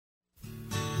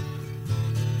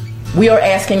We are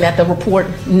asking that the report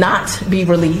not be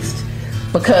released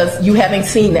because you having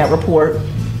seen that report,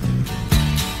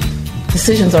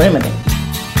 decisions are imminent.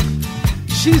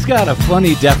 She's got a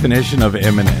funny definition of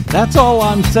imminent. That's all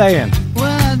I'm saying. Well,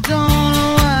 I don't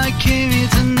know why I came here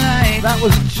tonight. That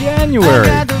was January.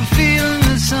 I got the feeling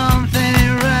that something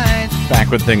ain't right.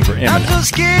 Back when things were imminent. I'm so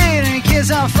scared in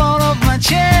case I fall off my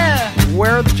chair.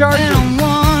 Where are the charges? And I'm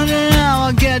wondering how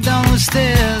I'll get down the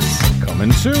stairs.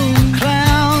 Coming soon.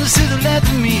 Clowns to the left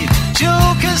of me,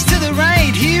 jokers to the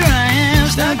right. Here I am,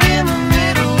 stuck in the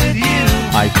middle with you.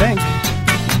 I think.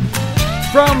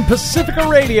 From Pacifica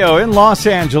Radio in Los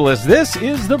Angeles, this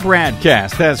is the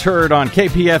BradCast, as heard on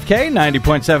KPFK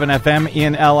 90.7 FM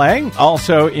in LA,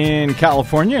 also in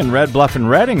California in Red Bluff and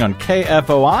Redding on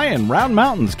KFOI, and Round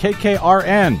Mountains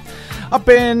KKRN. Up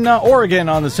in Oregon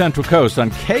on the Central Coast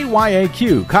on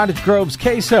KYAQ, Cottage Grove's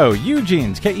KSO,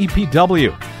 Eugene's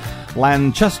KEPW,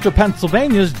 Lancaster,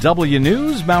 Pennsylvania's W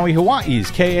News, Maui,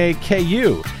 Hawaii's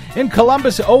KAKU, in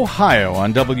Columbus, Ohio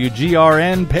on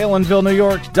WGRN, Palinville, New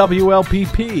York's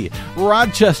WLPP,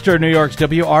 Rochester, New York's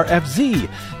WRFZ,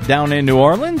 down in New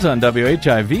Orleans on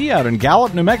WHIV, out in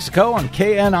Gallup, New Mexico on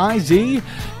KNIZ,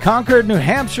 Concord, New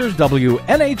Hampshire's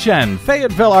WNHN,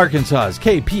 Fayetteville, Arkansas's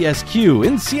KPSQ,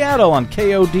 in Seattle on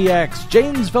KODX,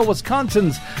 Janesville,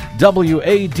 Wisconsin's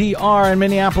WADR, and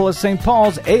Minneapolis, St.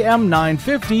 Paul's AM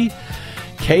 950,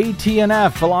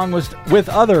 KTNF, along with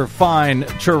other fine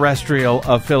terrestrial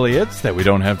affiliates that we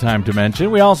don't have time to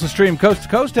mention. We also stream coast to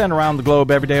coast and around the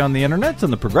globe every day on the internet on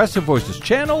the Progressive Voices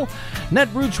channel,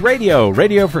 Netroots Radio,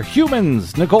 Radio for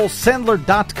Humans,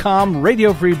 NicoleSandler.com,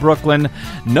 Radio Free Brooklyn,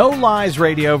 No Lies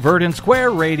Radio, Verdant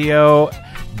Square Radio,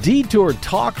 Detour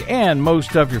Talk, and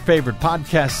most of your favorite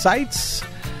podcast sites.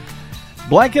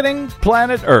 Blanketing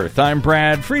Planet Earth. I'm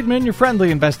Brad Friedman, your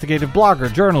friendly investigative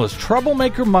blogger, journalist,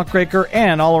 troublemaker, muckraker,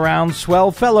 and all-around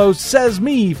swell fellow, says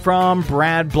me from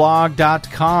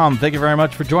bradblog.com. Thank you very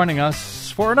much for joining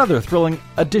us for another thrilling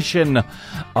edition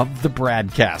of the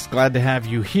BradCast. Glad to have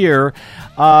you here.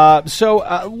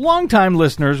 Longtime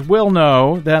listeners will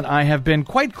know that I have been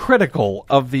quite critical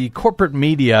of the corporate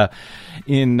media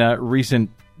in recent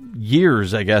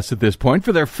years, I guess, at this point,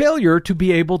 for their failure to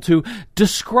be able to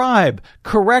describe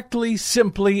correctly,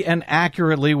 simply, and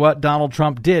accurately what Donald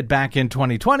Trump did back in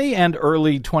 2020 and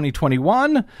early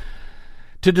 2021,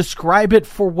 to describe it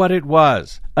for what it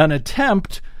was, an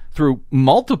attempt through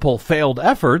multiple failed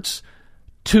efforts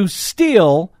to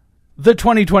steal the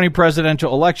 2020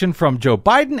 presidential election from Joe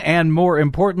Biden and, more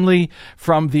importantly,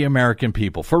 from the American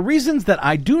people, for reasons that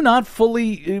I do not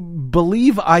fully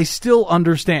believe I still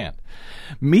understand.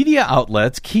 Media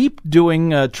outlets keep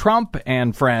doing Trump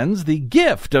and friends the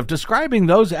gift of describing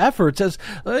those efforts as,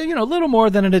 little more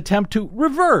than an attempt to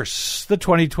reverse the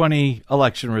 2020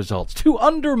 election results, to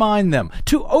undermine them,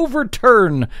 to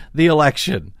overturn the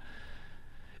election.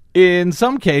 In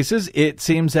some cases, it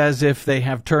seems as if they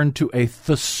have turned to a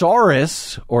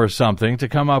thesaurus or something to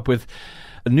come up with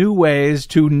new ways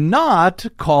to not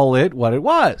call it what it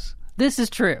was. This is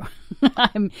true.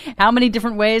 How many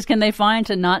different ways can they find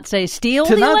to not say steal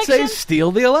the election? To not say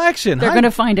steal the election. They're going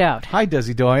to find out. Hi,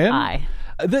 Desi Doyen. Hi.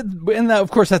 Of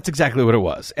course, that's exactly what it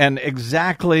was. And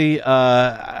exactly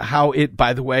how it,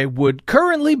 by the way, would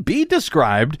currently be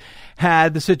described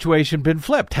had the situation been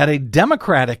flipped. Had a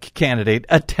Democratic candidate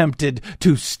attempted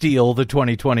to steal the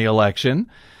 2020 election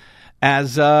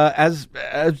as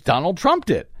Donald Trump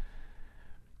did.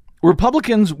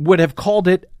 Republicans would have called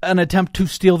it an attempt to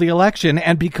steal the election,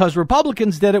 and because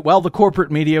Republicans did it, well, the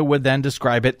corporate media would then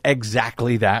describe it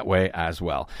exactly that way as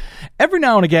well. Every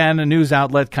now and again, a news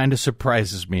outlet kind of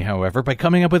surprises me, however, by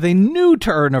coming up with a new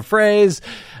turn of phrase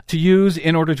to use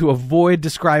in order to avoid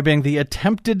describing the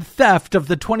attempted theft of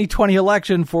the 2020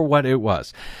 election for what it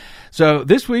was. So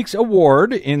this week's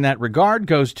award in that regard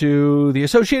goes to the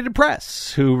Associated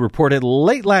Press, who reported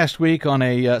late last week on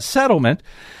a settlement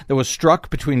that was struck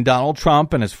between Donald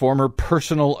Trump and his former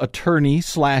personal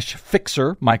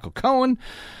attorney/fixer, Michael Cohen,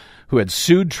 who had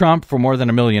sued Trump for more than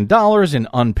 $1 million in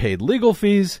unpaid legal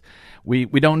fees. We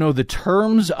don't know the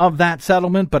terms of that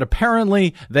settlement, but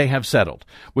apparently they have settled,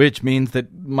 which means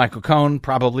that Michael Cohen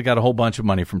probably got a whole bunch of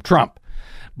money from Trump.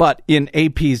 But in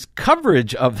AP's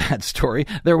coverage of that story,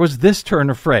 there was this turn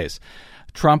of phrase.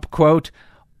 Trump, quote,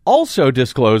 also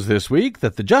disclosed this week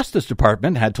that the Justice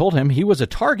Department had told him he was a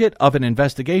target of an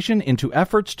investigation into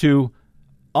efforts to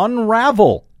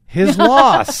unravel his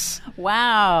loss.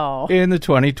 Wow. In the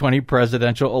 2020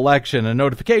 presidential election, a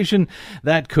notification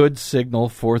that could signal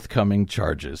forthcoming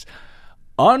charges.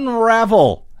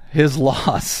 Unravel his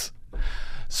loss.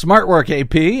 Smart work,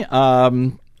 AP.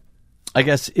 I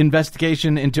guess,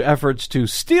 investigation into efforts to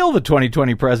steal the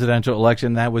 2020 presidential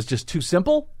election, that was just too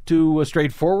simple, too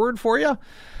straightforward for you,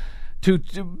 too,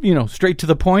 straight to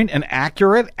the point and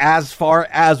accurate as far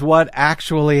as what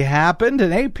actually happened.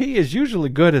 And AP is usually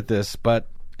good at this, but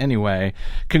anyway,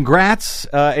 congrats,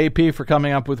 AP, for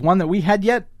coming up with one that we had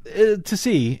yet to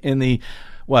see in the,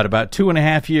 about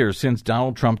 2.5 years since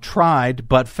Donald Trump tried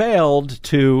but failed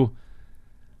to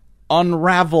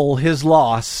unravel his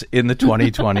loss in the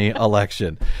 2020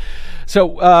 election.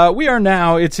 So we are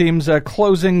now, it seems,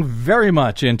 closing very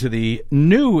much into the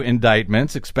new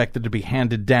indictments expected to be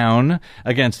handed down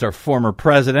against our former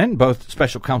president, both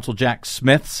Special Counsel Jack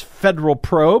Smith's federal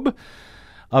probe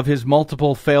of his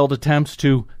multiple failed attempts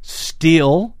to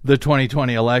steal the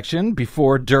 2020 election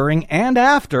before, during, and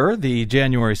after the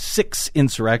January 6th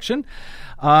insurrection,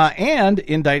 and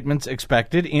indictments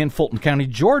expected in Fulton County,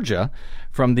 Georgia,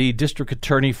 from the District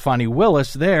Attorney Fani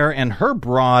Willis there and her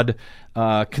broad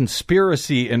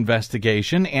conspiracy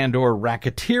investigation and or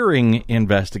racketeering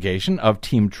investigation of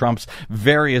Team Trump's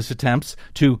various attempts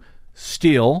to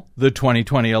steal the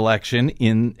 2020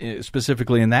 election,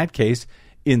 specifically in that case,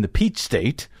 in the Peach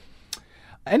State.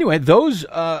 Anyway, those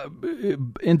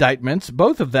indictments,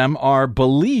 both of them are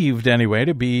believed anyway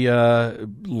to be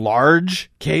large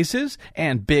cases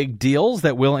and big deals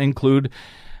that will include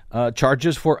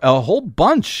charges for a whole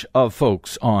bunch of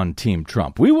folks on Team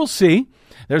Trump. We will see.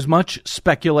 There's much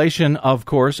speculation, of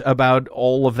course, about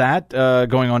all of that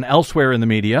going on elsewhere in the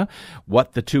media,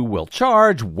 what the two will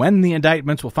charge, when the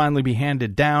indictments will finally be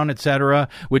handed down, etc.,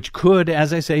 which could,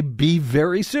 as I say, be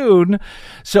very soon.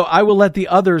 So I will let the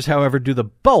others, however, do the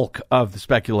bulk of the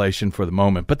speculation for the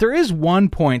moment. But there is one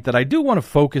point that I do want to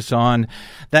focus on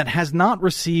that has not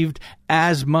received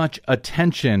as much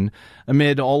attention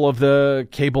amid all of the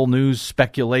cable news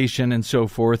speculation and so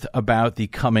forth about the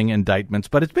coming indictments.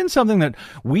 But it's been something that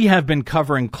we have been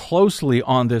covering closely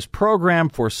on this program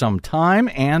for some time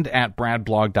and at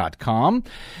bradblog.com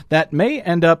that may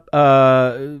end up,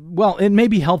 it may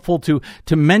be helpful to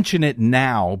mention it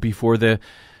now before the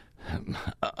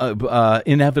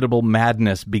inevitable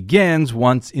madness begins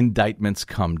once indictments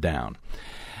come down.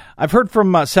 I've heard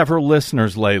from several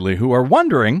listeners lately who are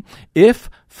wondering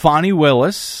if Fani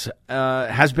Willis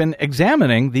has been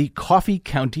examining the Coffee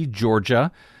County,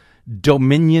 Georgia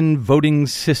Dominion voting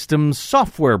system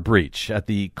software breach at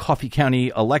the Coffee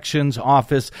County Elections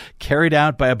Office carried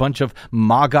out by a bunch of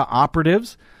MAGA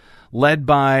operatives led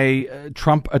by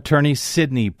Trump attorney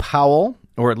Sidney Powell,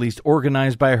 or at least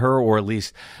organized by her, or at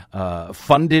least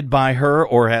funded by her,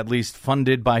 or at least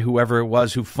funded by whoever it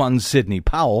was who funds Sidney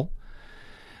Powell.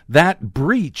 That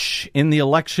breach in the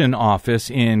election office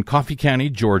in Coffee County,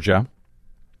 Georgia,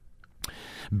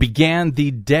 began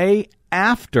the day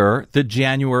after the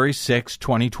January 6,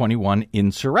 2021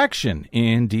 insurrection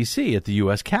in D.C. at the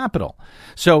U.S. Capitol.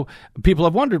 So people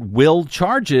have wondered, will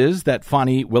charges that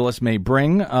Fani Willis may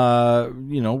bring,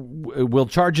 will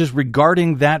charges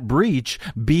regarding that breach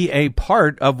be a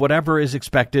part of whatever is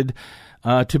expected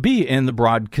to be in the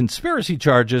broad conspiracy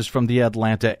charges from the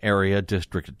Atlanta area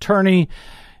district attorney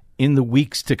in the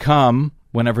weeks to come,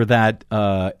 whenever that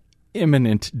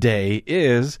imminent day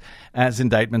is, as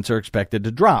indictments are expected to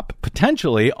drop,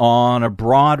 potentially on a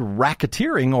broad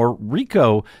racketeering or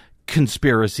RICO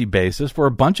conspiracy basis for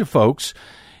a bunch of folks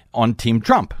on Team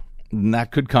Trump. And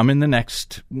that could come in the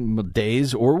next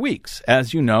days or weeks.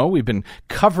 As you know, we've been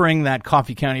covering that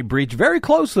Coffee County breach very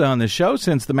closely on this show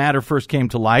since the matter first came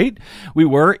to light. We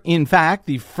were, in fact,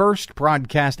 the first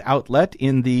broadcast outlet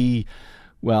in the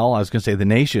I was going to say the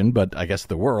nation, but I guess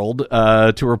the world,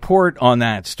 to report on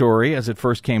that story as it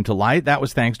first came to light. That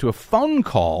was thanks to a phone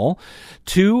call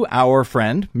to our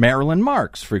friend Marilyn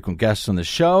Marks, frequent guest on the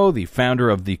show, the founder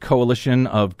of the Coalition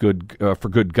of for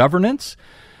Good Governance,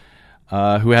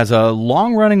 who has a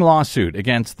long-running lawsuit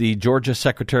against the Georgia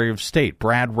Secretary of State,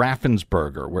 Brad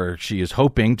Raffensperger, where she is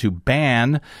hoping to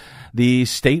ban the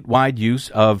statewide use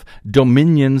of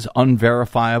Dominion's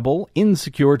unverifiable,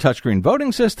 insecure touchscreen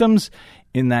voting systems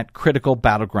in that critical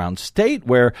battleground state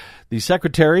where the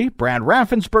Secretary, Brad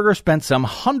Raffensperger, spent some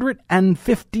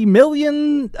 $150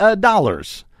 million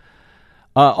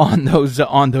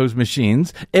on those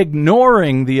machines,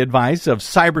 ignoring the advice of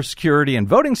cybersecurity and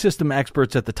voting system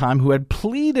experts at the time who had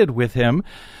pleaded with him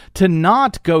to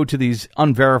not go to these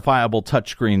unverifiable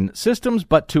touchscreen systems,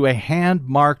 but to a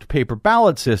hand-marked paper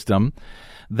ballot system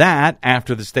that,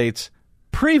 after the state's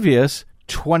previous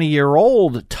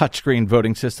 20-year-old touchscreen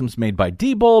voting systems made by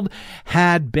Diebold,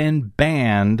 had been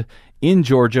banned in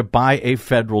Georgia by a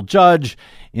federal judge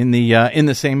in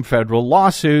the same federal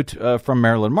lawsuit from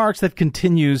Marilyn Marks that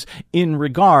continues in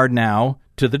regard now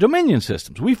to the Dominion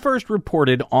systems. We first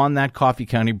reported on that Coffee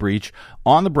County breach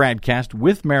on the BradCast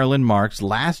with Marilyn Marks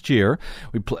last year,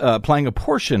 playing a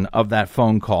portion of that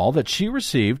phone call that she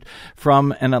received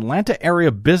from an Atlanta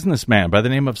area businessman by the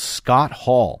name of Scott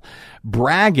Hall,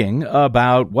 bragging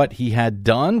about what he had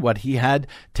done, what he had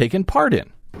taken part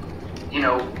in. You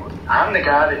know, I'm the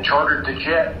guy that chartered the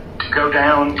jet to go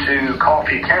down to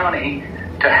Coffee County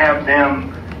to have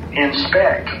them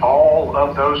inspect all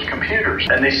of those computers.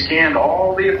 And they scanned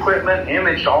all the equipment,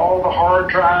 imaged all the hard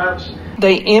drives.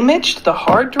 They imaged the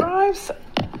hard drives?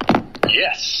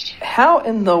 Yes. How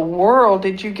in the world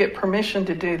did you get permission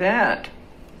to do that?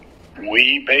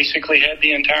 We basically had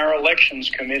the entire elections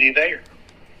committee there.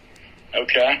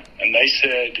 Okay? And they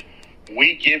said,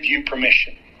 we give you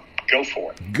permission. Go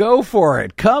for it. Go for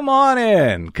it. Come on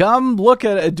in. Come look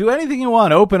at it. Do anything you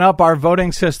want. Open up our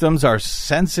voting systems, our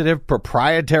sensitive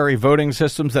proprietary voting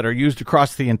systems that are used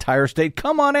across the entire state.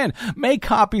 Come on in. Make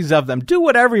copies of them. Do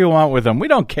whatever you want with them. We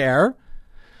don't care.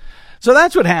 So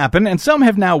that's what happened, and some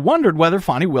have now wondered whether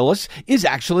Fani Willis is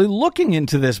actually looking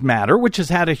into this matter, which has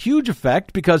had a huge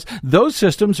effect because those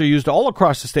systems are used all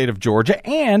across the state of Georgia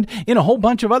and in a whole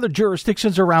bunch of other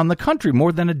jurisdictions around the country,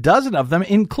 more than a dozen of them,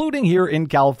 including here in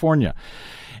California.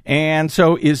 And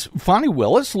so is Fani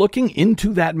Willis looking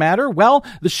into that matter? Well,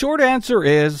 the short answer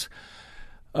is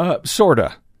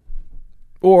sorta.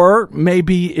 Or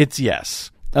maybe it's yes.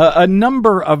 A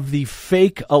number of the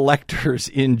fake electors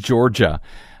in Georgia,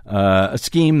 a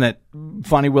scheme that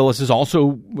Fani Willis is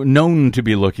also known to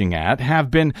be looking at,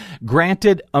 have been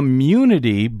granted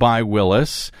immunity by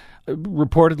Willis.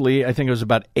 Reportedly, I think it was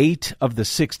about 8 of the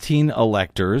 16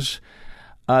 electors.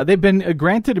 They've been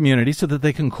granted immunity so that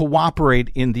they can cooperate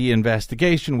in the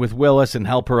investigation with Willis and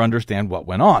help her understand what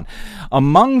went on.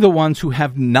 Among the ones who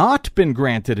have not been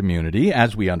granted immunity,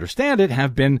 as we understand it,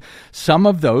 have been some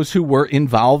of those who were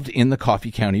involved in the Coffee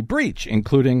County breach,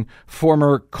 including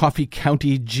former Coffee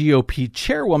County GOP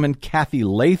chairwoman Kathy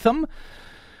Latham,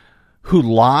 who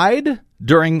lied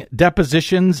during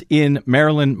depositions in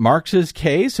Marilyn Marks's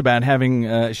case about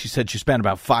having, she said she spent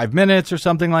about 5 minutes or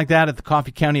something like that at the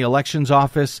Coffee County Elections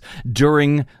Office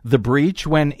during the breach,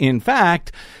 when in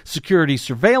fact security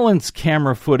surveillance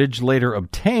camera footage later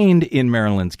obtained in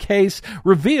Marilyn's case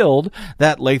revealed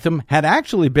that Latham had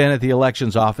actually been at the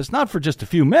Elections Office not for just a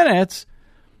few minutes,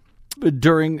 but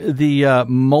during the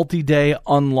multi-day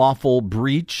unlawful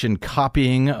breach and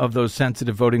copying of those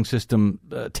sensitive voting system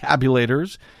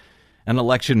tabulators and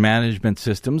election management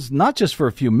systems, not just for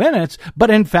a few minutes, but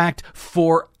in fact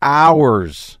for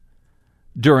hours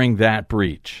during that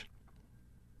breach.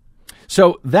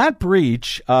 So that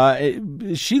breach,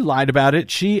 she lied about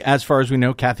it. She, as far as we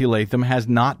know, Kathy Latham, has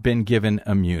not been given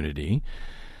immunity.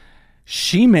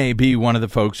 She may be one of the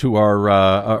folks who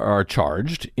are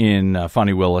charged in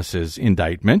Fani Willis's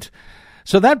indictment.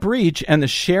 So that breach and the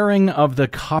sharing of the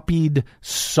copied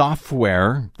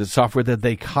software, the software that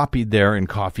they copied there in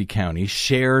Coffee County,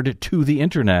 shared to the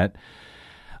internet,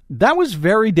 that was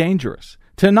very dangerous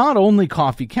to not only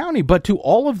Coffee County, but to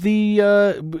all of the,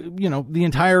 the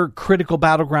entire critical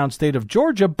battleground state of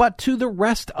Georgia, but to the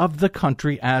rest of the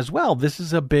country as well. This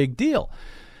is a big deal.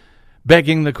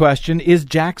 Begging the question, is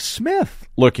Jack Smith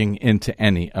looking into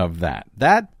any of that?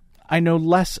 That I know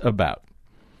less about.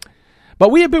 But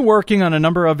we have been working on a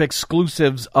number of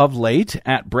exclusives of late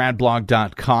at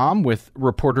bradblog.com with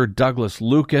reporter Douglas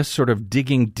Lucas sort of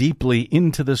digging deeply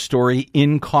into the story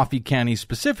in Coffee County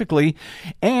specifically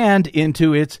and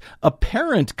into its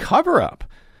apparent cover-up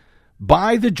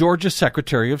by the Georgia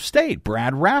Secretary of State,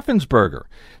 Brad Raffensperger.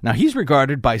 Now, he's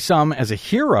regarded by some as a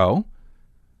hero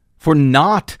for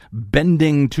not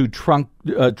bending to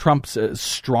Trump's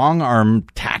strong-arm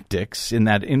tactics in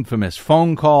that infamous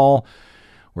phone call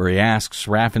where he asks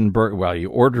he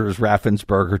orders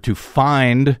Raffensperger to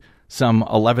find some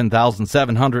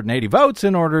 11,780 votes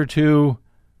in order to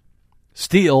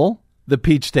steal the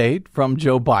Peach State from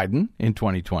Joe Biden in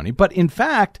 2020. But in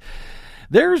fact,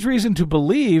 there's reason to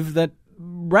believe that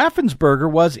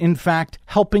Raffensperger was in fact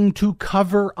helping to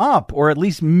cover up or at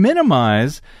least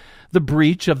minimize the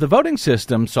breach of the voting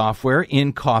system software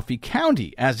in Coffee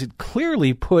County, as it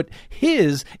clearly put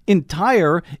his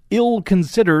entire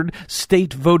ill-considered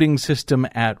state voting system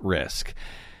at risk.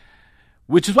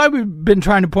 Which is why we've been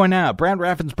trying to point out Brad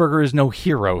Raffensperger is no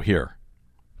hero here.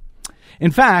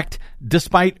 In fact,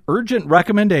 despite urgent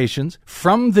recommendations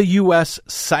from the U.S.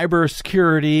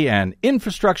 Cybersecurity and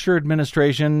Infrastructure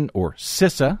Administration, or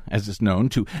CISA, as it's known,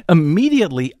 to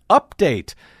immediately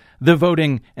update the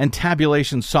voting and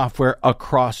tabulation software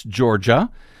across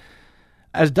Georgia,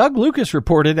 As Doug Lucas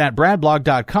reported at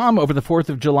bradblog.com over the 4th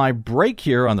of July break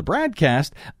here on the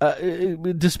BradCast,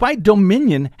 despite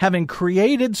Dominion having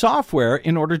created software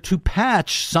in order to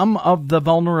patch some of the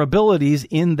vulnerabilities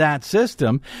in that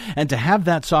system, and to have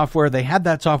that software, they had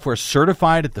that software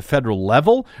certified at the federal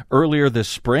level earlier this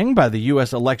spring by the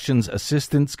U.S. Elections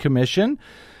Assistance Commission.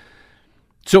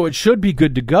 So it should be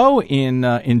good to go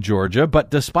in Georgia, but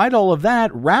despite all of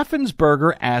that,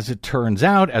 Raffensperger, as it turns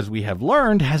out, as we have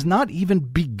learned, has not even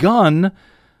begun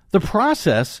the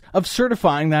process of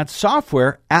certifying that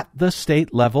software at the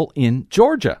state level in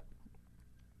Georgia.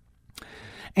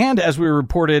 And as we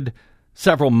reported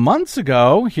several months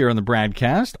ago here on the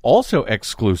BradCast, also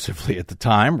exclusively at the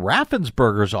time,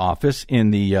 Raffensperger's office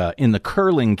in the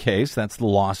curling case, that's the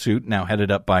lawsuit now headed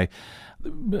up by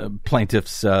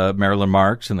plaintiffs Marilyn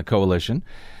Marks and the coalition.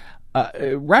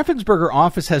 Raffensperger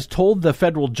office has told the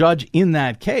federal judge in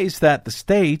that case that the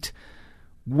state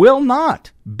will not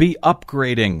be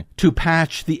upgrading to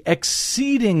patch the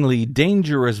exceedingly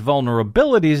dangerous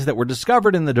vulnerabilities that were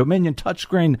discovered in the Dominion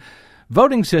touchscreen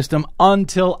voting system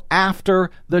until after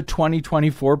the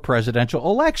 2024 presidential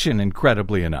election,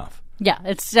 incredibly enough. Yeah,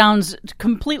 it sounds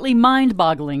completely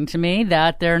mind-boggling to me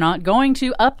that they're not going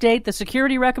to update the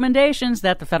security recommendations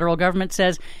that the federal government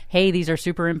says, hey, these are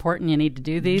super important, you need to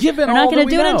do these. Given they're not all going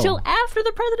that to we do it know. until after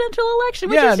the presidential election,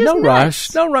 which yeah, is just no nuts.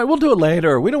 rush. No rush. We'll do it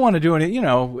later. We don't want to do any,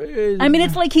 I mean,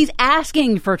 it's like he's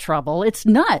asking for trouble. It's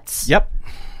nuts. Yep.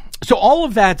 So all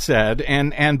of that said,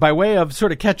 and by way of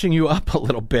sort of catching you up a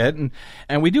little bit,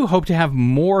 and we do hope to have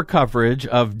more coverage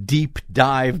of deep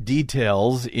dive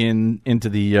details into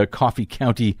the Coffee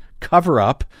County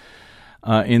cover-up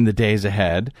in the days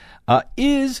ahead,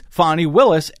 is Fani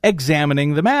Willis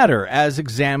examining the matter, as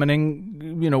examining,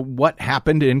 what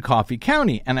happened in Coffee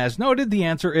County. And as noted, the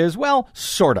answer is, well,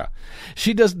 sorta.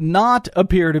 She does not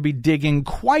appear to be digging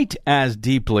quite as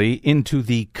deeply into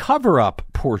the cover-up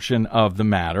portion of the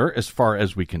matter, as far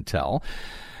as we can tell.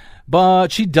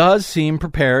 But she does seem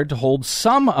prepared to hold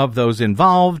some of those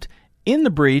involved in the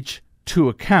breach to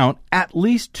account, at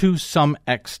least to some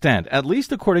extent, at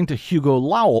least according to Hugo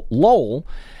Lowell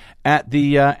at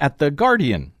the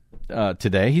Guardian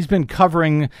today. He's been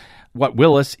covering what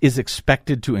Willis is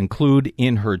expected to include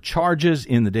in her charges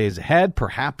in the days ahead,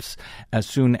 perhaps as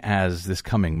soon as this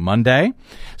coming Monday.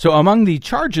 So among the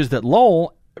charges that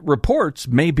Lowell reports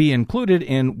may be included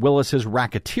in Willis's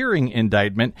racketeering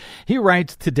indictment, he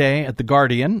writes today at The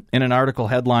Guardian in an article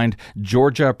headlined,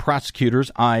 Georgia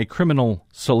Prosecutors Eye Criminal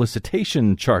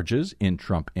Solicitation Charges in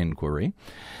Trump Inquiry.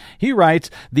 He writes,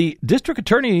 the district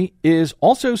attorney is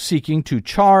also seeking to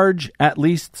charge at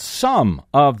least some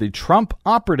of the Trump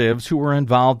operatives who were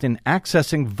involved in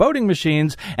accessing voting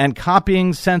machines and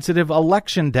copying sensitive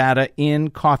election data in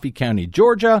Coffee County,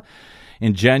 Georgia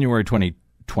in January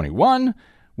 2021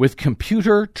 with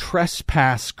computer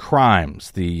trespass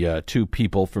crimes, the two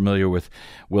people familiar with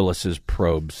Willis's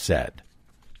probe said.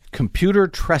 Computer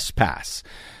trespass.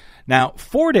 Now,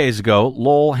 4 days ago,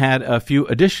 Lowell had a few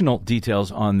additional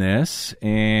details on this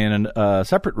in a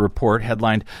separate report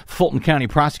headlined, Fulton County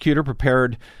prosecutor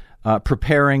preparing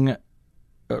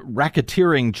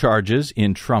racketeering charges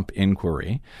in Trump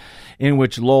inquiry, in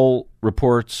which Lowell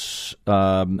reports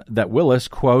that Willis,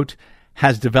 quote,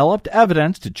 has developed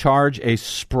evidence to charge a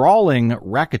sprawling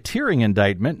racketeering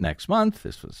indictment next month.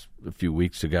 This was a few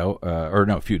days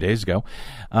ago.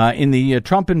 In the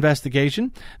Trump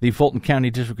investigation, the Fulton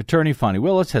County District Attorney, Fani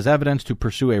Willis, has evidence to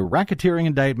pursue a racketeering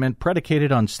indictment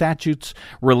predicated on statutes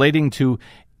relating to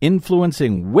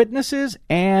influencing witnesses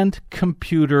and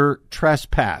computer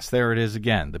trespass. There it is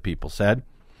again, the people said.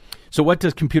 So what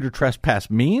does computer trespass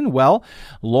mean? Well,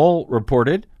 Lowell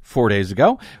reported 4 days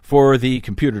ago for the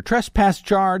computer trespass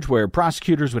charge, where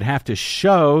prosecutors would have to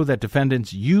show that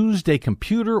defendants used a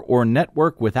computer or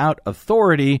network without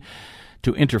authority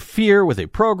to interfere with a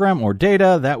program or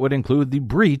data that would include the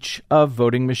breach of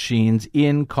voting machines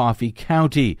in Coffee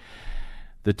County.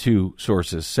 The two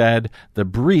sources said the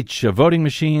breach of voting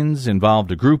machines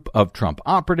involved a group of Trump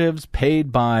operatives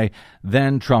paid by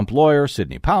then-Trump lawyer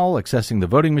Sidney Powell accessing the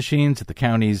voting machines at the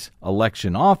county's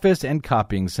election office and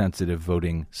copying sensitive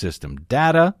voting system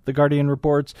data, The Guardian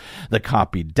reports. The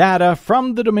copied data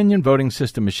from the Dominion voting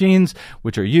system machines,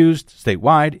 which are used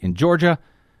statewide in Georgia,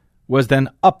 was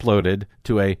then uploaded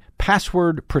to a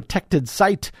password-protected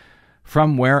site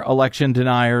from where election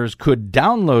deniers could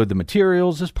download the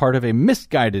materials as part of a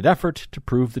misguided effort to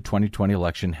prove the 2020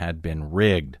 election had been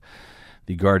rigged.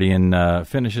 The Guardian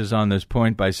finishes on this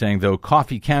point by saying, though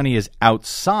Coffee County is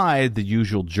outside the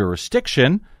usual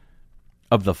jurisdiction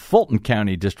of the Fulton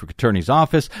County District Attorney's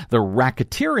Office, the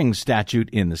racketeering statute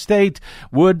in the state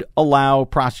would allow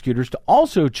prosecutors to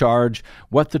also charge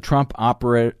what the Trump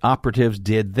operatives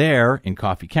did there in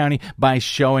Coffee County by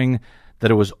showing that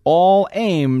it was all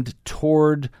aimed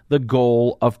toward the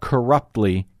goal of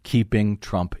corruptly keeping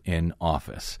Trump in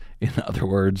office. In other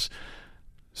words,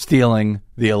 stealing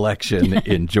the election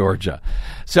in Georgia.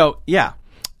 So, yeah.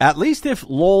 At least if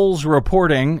Lowell's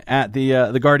reporting at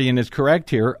the Guardian is correct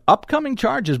here, upcoming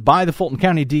charges by the Fulton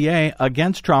County DA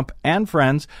against Trump and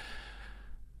friends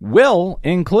will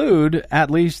include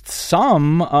at least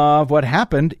some of what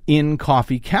happened in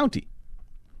Coffee County.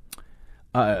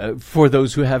 For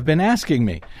those who have been asking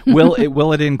me,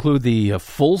 will it include the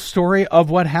full story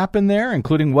of what happened there,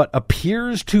 including what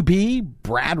appears to be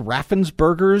Brad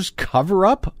Raffensperger's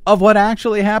cover-up of what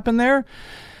actually happened there?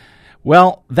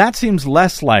 Well, that seems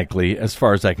less likely as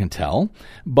far as I can tell.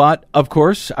 But, of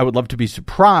course, I would love to be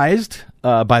surprised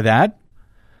by that.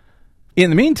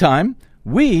 In the meantime,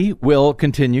 we will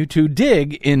continue to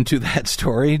dig into that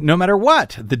story no matter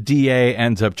what the DA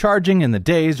ends up charging in the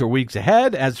days or weeks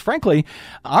ahead, as, frankly,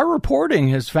 our reporting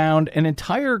has found an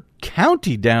entire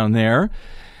county down there,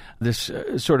 this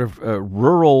sort of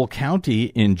rural county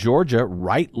in Georgia,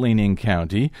 right-leaning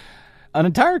county, an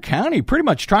entire county pretty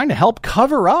much trying to help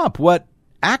cover up what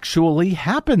actually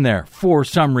happened there for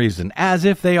some reason, as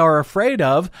if they are afraid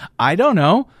of, I don't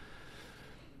know,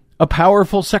 a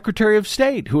powerful Secretary of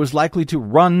State who is likely to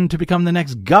run to become the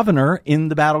next governor in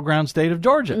the battleground state of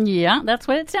Georgia. Yeah, that's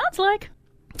what it sounds like.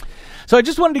 So I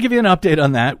just wanted to give you an update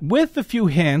on that with a few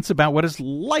hints about what is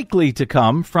likely to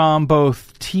come from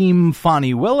both Team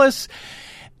Fonnie Willis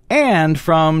and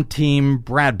from Team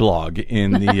Bradblog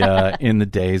in the in the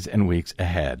days and weeks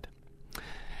ahead.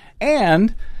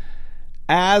 And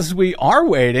as we are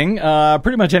waiting,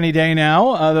 pretty much any day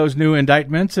now, those new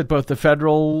indictments at both the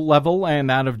federal level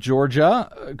and out of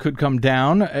Georgia could come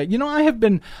down. I have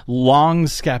been long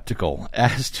skeptical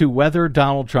as to whether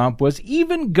Donald Trump was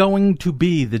even going to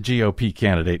be the GOP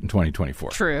candidate in 2024.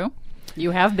 True.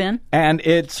 You have been. And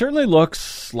it certainly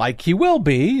looks like he will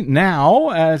be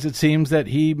now, as it seems that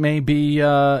he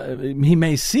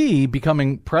may see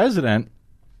becoming president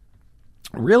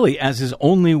really as his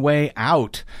only way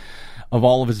out of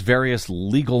all of his various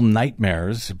legal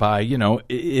nightmares by,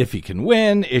 if he can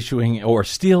win, issuing or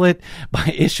steal it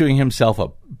by issuing himself a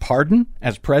pardon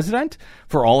as president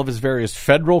for all of his various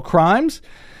federal crimes.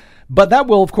 But that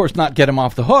will, of course, not get him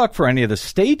off the hook for any of the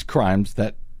state crimes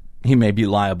that he may be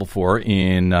liable for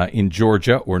in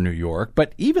Georgia or New York.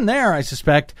 But even there, I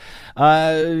suspect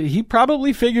he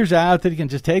probably figures out that he can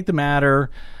just take the matter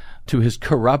to his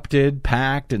corrupted,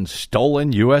 packed, and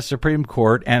stolen U.S. Supreme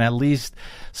Court and at least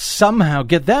somehow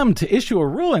get them to issue a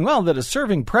ruling, that a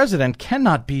serving president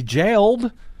cannot be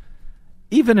jailed,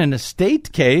 even in a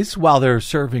state case, while they're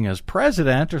serving as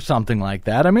president or something like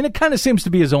that. I mean, it kind of seems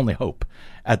to be his only hope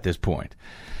at this point.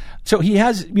 So he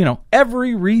has,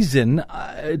 every reason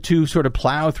to sort of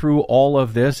plow through all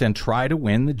of this and try to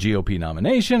win the GOP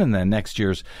nomination and then next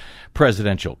year's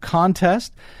presidential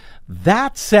contest.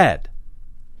 That said,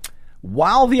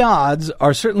 while the odds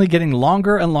are certainly getting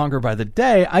longer and longer by the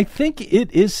day, I think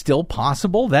it is still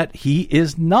possible that he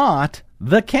is not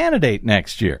the candidate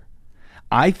next year.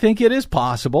 I think it is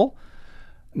possible,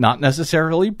 not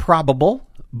necessarily probable,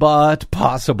 but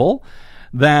possible,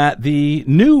 that the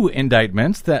new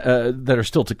indictments that are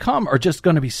still to come are just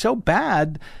going to be so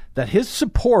bad that his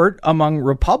support among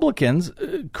Republicans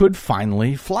could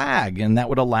finally flag, and that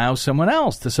would allow someone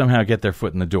else to somehow get their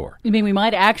foot in the door. You mean we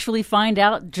might actually find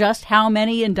out just how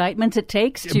many indictments it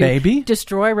takes to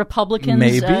destroy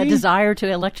Republicans' desire to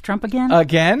elect Trump again?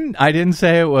 Again, I didn't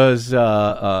say it was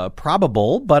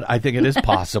probable, but I think it is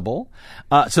possible.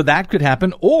 So that could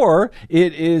happen, or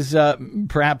it is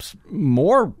perhaps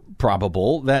more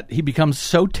probable that he becomes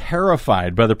so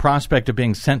terrified by the prospect of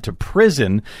being sent to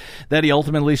prison that he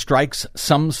ultimately strikes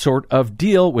some sort of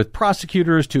deal with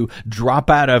prosecutors to drop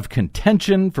out of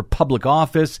contention for public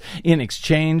office in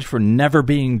exchange for never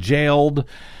being jailed.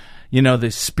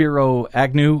 The Spiro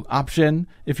Agnew option,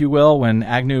 if you will, when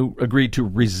Agnew agreed to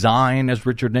resign as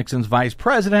Richard Nixon's vice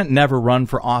president, never run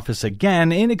for office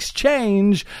again in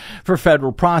exchange for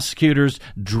federal prosecutors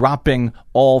dropping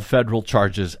all federal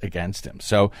charges against him.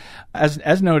 So,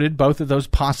 as noted, both of those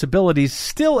possibilities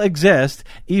still exist,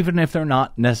 even if they're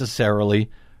not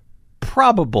necessarily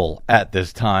probable at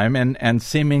this time, and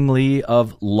seemingly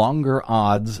of longer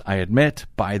odds, I admit,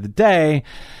 by the day,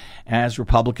 as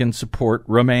Republican support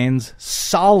remains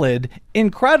solid,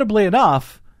 incredibly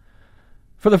enough,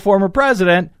 for the former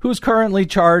president, who's currently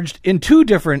charged in 2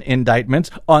 different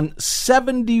indictments on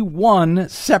 71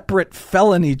 separate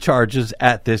felony charges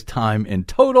at this time in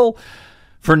total.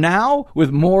 For now, with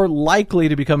more likely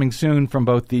to be coming soon from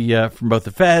both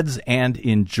the feds and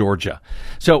in Georgia.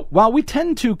 So while we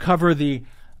tend to cover the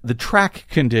track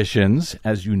conditions,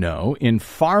 as you know, in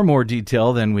far more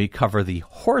detail than we cover the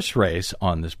horse race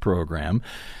on this program,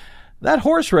 that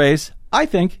horse race, I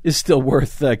think, is still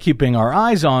worth keeping our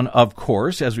eyes on, of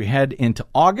course, as we head into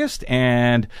August.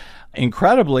 And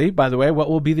incredibly, by the way, what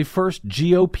will be the first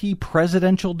GOP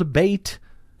presidential debate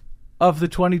of the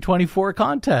 2024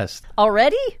 contest.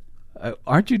 Already?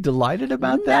 Aren't you delighted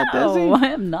about that, Desi? No, I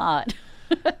am not.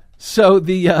 So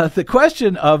the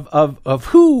question of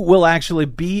who will actually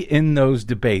be in those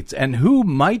debates and who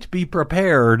might be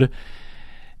prepared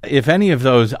if any of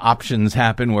those options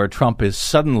happen where Trump is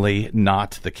suddenly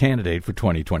not the candidate for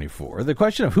 2024, the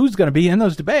question of who's going to be in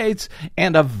those debates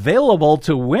and available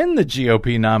to win the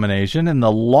GOP nomination in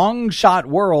the long shot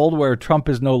world where Trump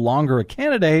is no longer a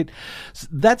candidate,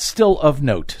 that's still of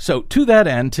note. So to that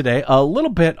end today, a little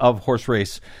bit of horse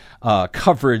race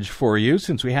coverage for you,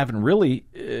 since we haven't really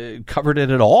covered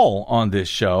it at all on this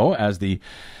show, as the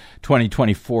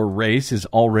 2024 race is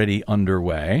already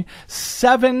underway.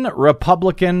 7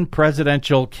 Republican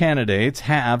presidential candidates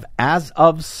have, as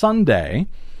of Sunday,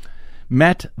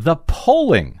 met the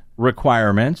polling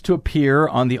requirements to appear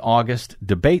on the August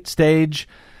debate stage,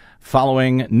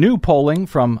 following new polling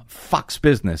from Fox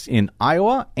Business in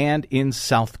Iowa and in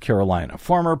South Carolina.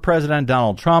 Former President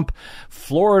Donald Trump,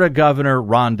 Florida Governor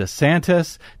Ron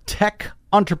DeSantis, tech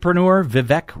entrepreneur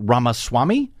Vivek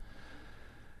Ramaswamy,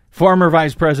 former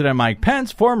Vice President Mike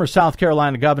Pence, former South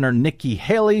Carolina Governor Nikki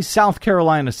Haley, South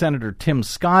Carolina Senator Tim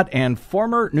Scott, and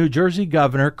former New Jersey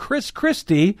Governor Chris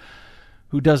Christie,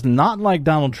 who does not like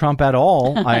Donald Trump at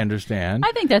all, I understand.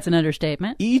 I think that's an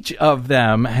understatement. Each of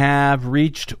them have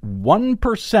reached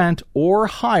 1% or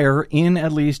higher in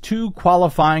at least 2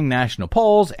 qualifying national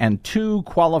polls and 2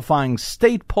 qualifying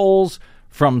state polls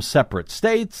from separate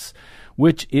states,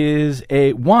 which is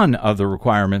one of the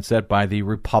requirements set by the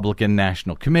Republican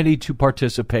National Committee to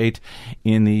participate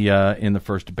in the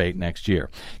first debate next year.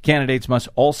 Candidates must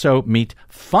also meet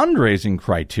fundraising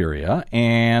criteria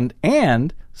and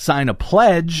sign a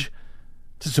pledge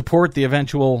to support the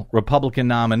eventual Republican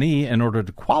nominee in order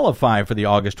to qualify for the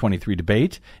August 23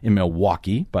 debate in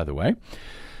Milwaukee, by the way.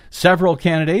 Several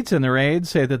candidates and their aides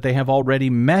say that they have already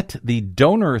met the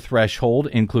donor threshold,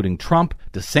 including Trump,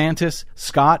 DeSantis,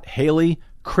 Scott, Haley,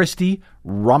 Christie,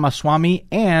 Ramaswamy,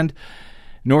 and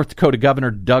North Dakota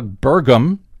Governor Doug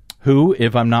Burgum, who,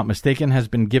 if I'm not mistaken, has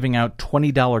been giving out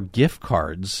 $20 gift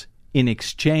cards in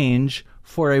exchange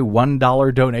for a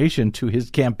 $1 donation to his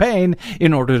campaign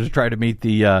in order to try to meet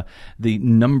the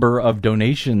number of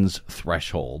donations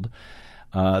threshold.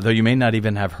 Though you may not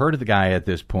even have heard of the guy at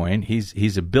this point,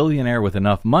 he's a billionaire with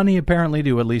enough money, apparently,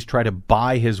 to at least try to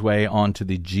buy his way onto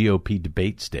the GOP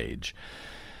debate stage.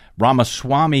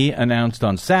 Ramaswamy announced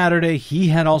on Saturday he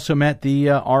had also met the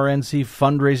RNC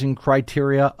fundraising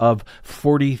criteria of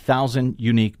 40,000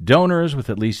 unique donors with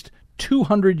at least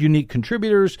 200 unique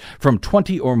contributors from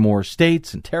 20 or more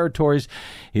states and territories.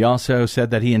 He also said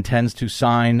that he intends to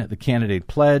sign the candidate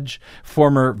pledge.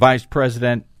 Former Vice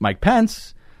President Mike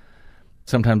Pence,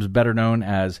 sometimes better known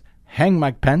as Hang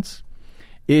Mike Pence,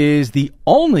 is the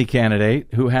only candidate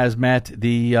who has met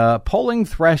the polling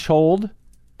threshold,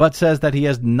 but says that he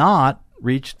has not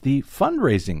reached the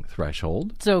fundraising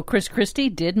threshold. So Chris Christie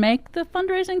did make the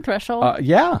fundraising threshold?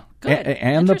 Yeah. Good.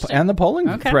 And the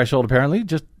polling threshold, apparently,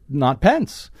 just not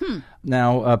Pence.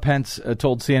 Now, Pence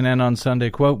told CNN on Sunday,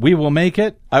 quote, "We will make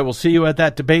it. I will see you at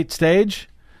that debate stage."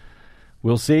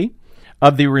 We'll see.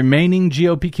 Of the remaining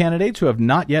GOP candidates who have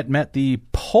not yet met the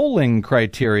polling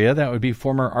criteria, that would be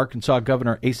former Arkansas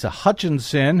Governor Asa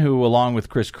Hutchinson, who, along with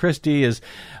Chris Christie, is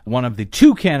one of the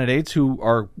 2 candidates who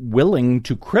are willing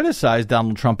to criticize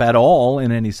Donald Trump at all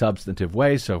in any substantive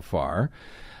way so far.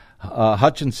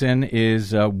 Hutchinson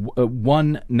is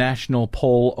 1 national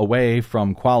poll away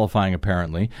from qualifying,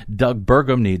 apparently. Doug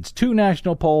Burgum needs 2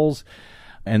 national polls.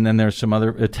 And then there's some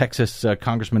other Texas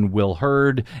Congressman Will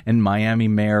Hurd and Miami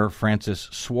Mayor Francis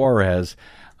Suarez.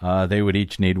 They would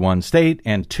each need 1 state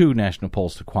and 2 national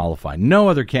polls to qualify. No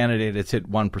other candidate has hit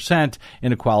 1%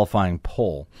 in a qualifying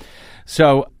poll.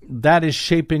 So that is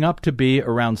shaping up to be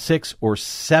around 6 or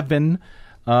 7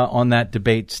 on that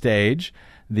debate stage.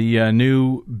 The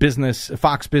new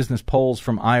Fox Business polls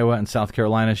from Iowa and South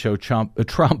Carolina show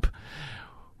Trump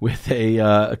with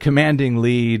a commanding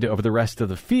lead over the rest of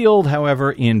the field.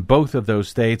 However, in both of those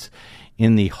states,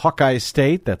 in the Hawkeye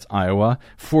state, that's Iowa,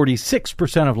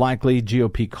 46% of likely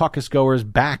GOP caucus goers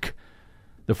back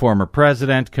the former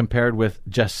president, compared with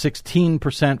just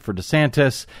 16% for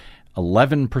DeSantis,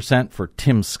 11% for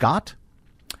Tim Scott.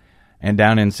 And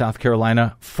down in South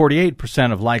Carolina,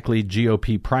 48% of likely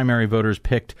GOP primary voters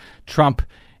picked Trump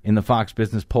in the Fox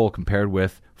Business poll, compared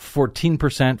with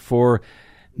 14% for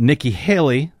Nikki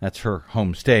Haley, that's her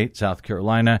home state, South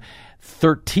Carolina,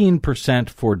 13%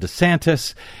 for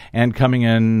DeSantis, and coming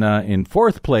in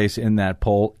fourth place in that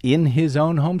poll in his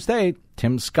own home state,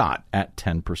 Tim Scott at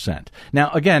 10%.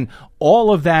 Now, again,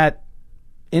 all of that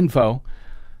info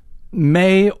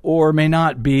may or may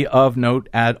not be of note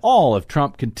at all if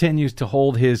Trump continues to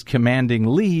hold his commanding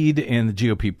lead in the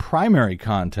GOP primary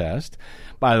contest.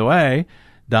 By the way,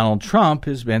 Donald Trump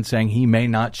has been saying he may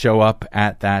not show up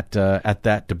at that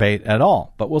debate at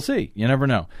all, but we'll see. You never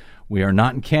know. We are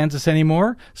not in Kansas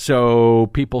anymore, so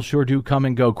people sure do come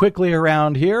and go quickly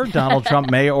around here. Donald Trump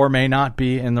may or may not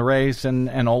be in the race,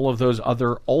 and all of those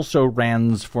other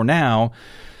also-rans for now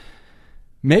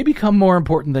may become more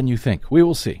important than you think. We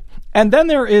will see. And then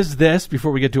there is this,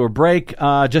 before we get to a break,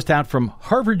 just out from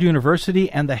Harvard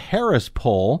University and the Harris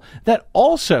poll that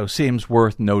also seems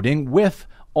worth noting with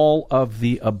all of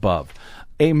the above.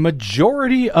 A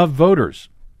majority of voters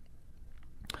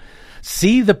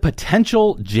see the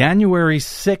potential January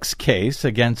 6 case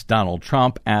against Donald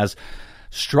Trump as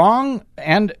strong,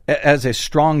 and as a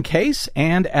strong case,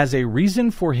 and as a reason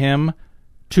for him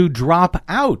to drop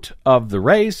out of the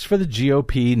race for the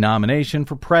GOP nomination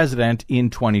for president in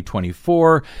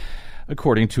 2024,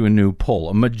 according to a new poll.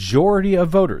 A majority of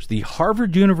voters, the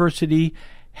Harvard University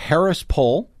Harris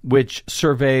poll, which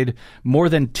surveyed more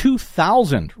than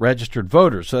 2,000 registered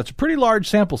voters, so that's a pretty large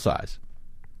sample size.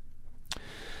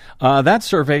 That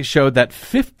survey showed that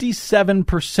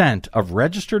 57% of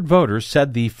registered voters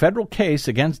said the federal case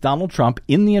against Donald Trump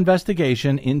in the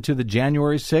investigation into the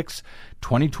January 6,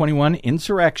 2021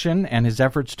 insurrection and his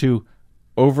efforts to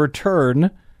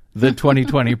overturn the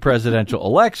 2020 presidential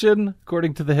election,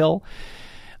 according to The Hill,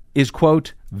 is,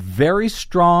 quote, very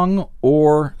strong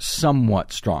or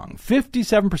somewhat strong.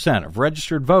 57% of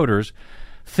registered voters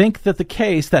think that the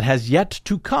case that has yet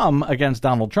to come against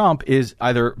Donald Trump is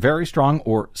either very strong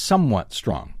or somewhat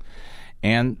strong.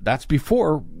 And that's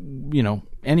before,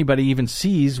 anybody even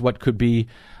sees what could be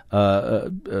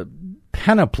a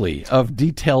panoply of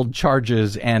detailed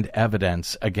charges and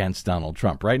evidence against Donald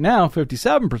Trump. Right now,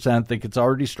 57% think it's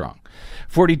already strong.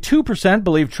 42%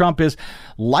 believe Trump is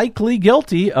likely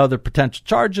guilty of the potential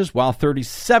charges, while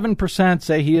 37%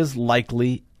 say he is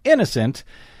likely innocent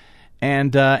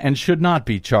and should not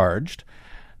be charged.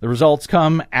 The results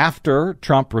come after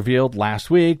Trump revealed last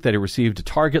week that he received a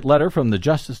target letter from the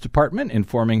Justice Department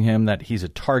informing him that he's a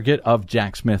target of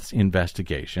Jack Smith's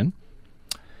investigation.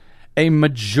 A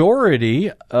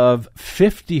majority of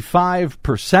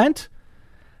 55%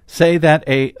 say that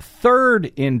a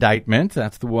third indictment,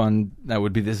 this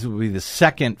would be the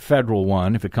second federal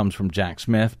one if it comes from Jack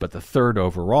Smith, but the third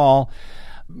overall,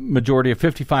 majority of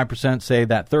 55% say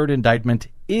that third indictment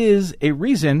is a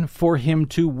reason for him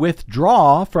to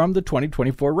withdraw from the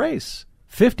 2024 race.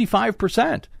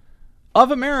 55% of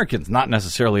Americans, not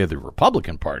necessarily of the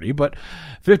Republican Party, but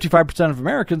 55% of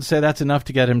Americans say that's enough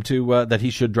to get him to that he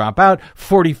should drop out.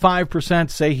 45%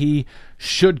 say he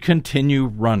should continue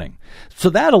running. So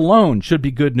that alone should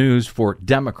be good news for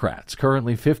Democrats.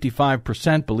 Currently,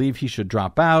 55% believe he should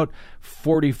drop out.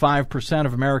 45%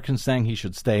 of Americans saying he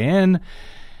should stay in.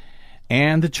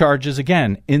 And the charges,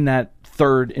 again, in that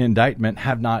third indictment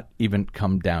have not even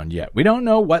come down yet. We don't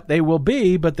know what they will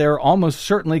be, but they're almost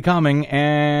certainly coming,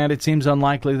 and it seems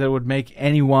unlikely that it would make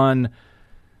anyone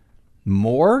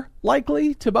more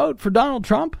likely to vote for Donald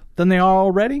Trump than they are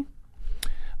already.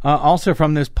 Also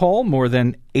from this poll, more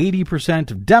than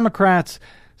 80% of Democrats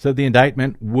said the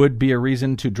indictment would be a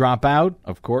reason to drop out,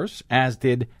 of course, as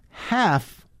did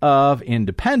half of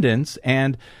independents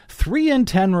and 3 in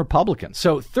 10 Republicans.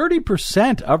 So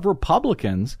 30% of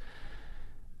Republicans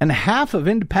and half of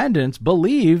independents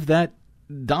believe that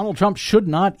Donald Trump should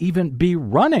not even be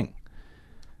running.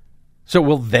 So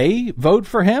will they vote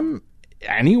for him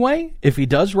anyway if he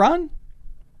does run?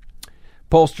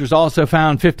 Pollsters also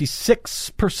found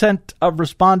 56% of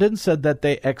respondents said that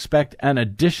they expect an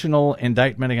additional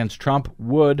indictment against Trump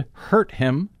would hurt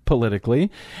him politically.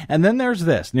 And then there's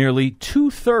this, nearly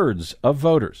 2/3 of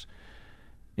voters,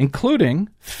 including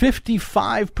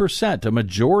 55%, a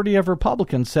majority of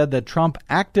Republicans, said that Trump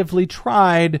actively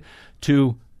tried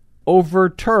to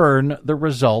overturn the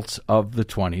results of the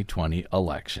 2020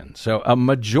 election. So a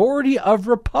majority of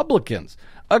Republicans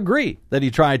agree that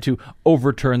he tried to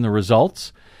overturn the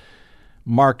results.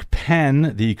 Mark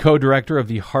Penn, the co-director of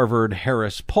the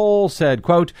Harvard-Harris poll, said,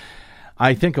 quote,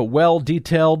 "I think a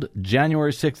well-detailed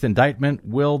January 6th indictment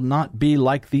will not be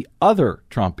like the other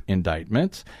Trump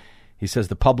indictments." He says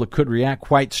the public could react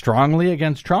quite strongly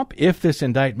against Trump if this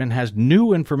indictment has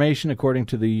new information, according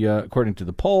to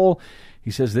the poll. He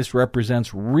says this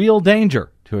represents real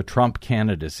danger to a Trump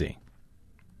candidacy.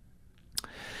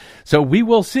 So we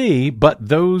will see, but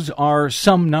those are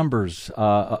some numbers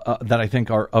that I think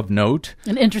are of note.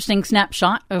 An interesting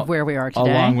snapshot of where we are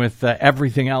today. Along with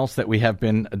everything else that we have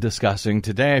been discussing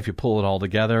today. If you pull it all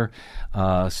together,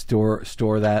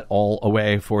 store that all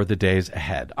away for the days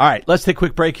ahead. All right, let's take a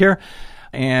quick break here.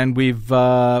 And we've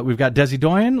got Desi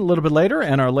Doyen a little bit later,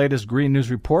 and our latest Green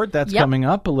News Report. That's coming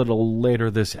up a little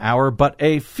later this hour. But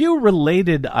a few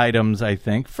related items, I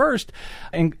think. First,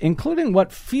 including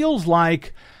what feels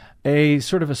like a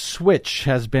sort of a switch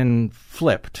has been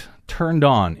flipped, turned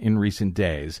on in recent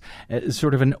days. It's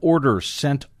sort of an order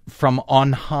sent from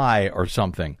on high or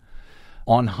something.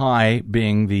 On high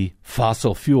being the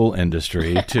fossil fuel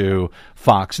industry to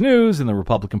Fox News and the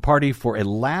Republican Party for a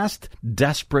last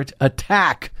desperate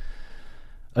attack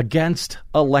against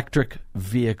electric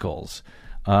vehicles.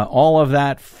 All of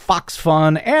that Fox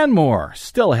fun and more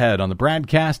still ahead on the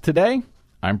BradCast today.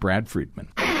 I'm Brad Friedman.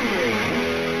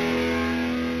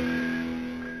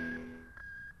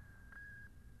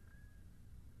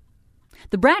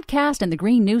 The BradCast and the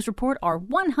Green News Report are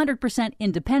 100%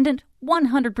 independent,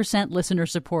 100%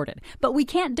 listener-supported. But we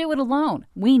can't do it alone.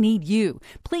 We need you.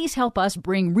 Please help us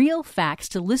bring real facts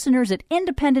to listeners at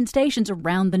independent stations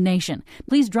around the nation.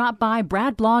 Please drop by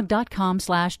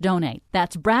bradblog.com/donate.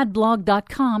 That's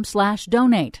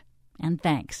bradblog.com/donate. And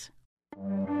thanks.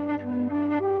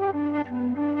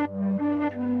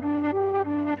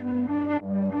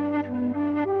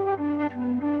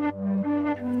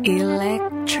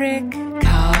 Electric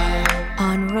car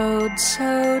on road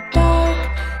so dark,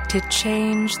 to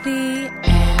change the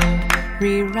end,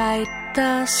 rewrite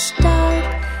the start.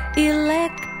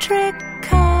 Electric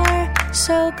car,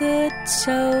 so good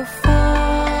so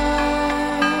far.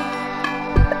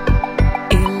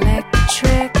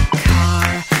 Electric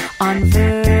car on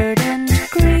verdant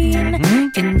green,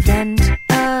 invent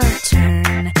a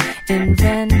turn,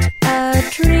 invent a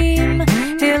dream.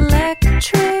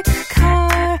 Electric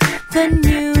car, the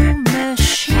new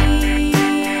machine.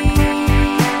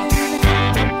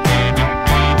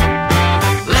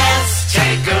 Let's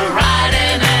take a ride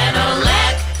in an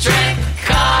electric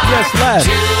car. Yes, let's.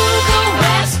 To the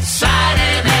west side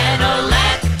in an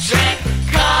electric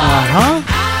car. Uh-huh.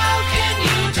 How can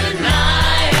you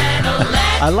deny an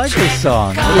electric I like this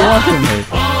song. car? What do you want from me?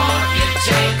 Won't you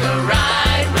take a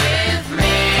ride with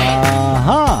me?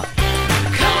 Uh-huh.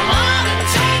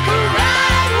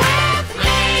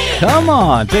 Come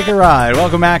on, take a ride.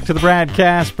 Welcome back to the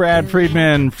BradCast. Brad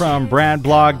Friedman from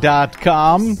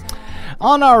bradblog.com.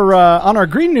 On our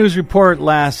Green News Report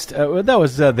last, that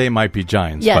was They Might Be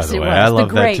Giants, yes, by the way. Yes, it was. I love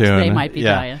the great that tune. They Might Be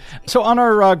Giants. So on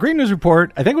our Green News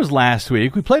Report, I think it was last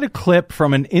week, we played a clip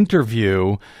from an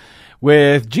interview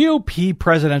with GOP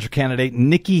presidential candidate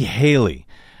Nikki Haley.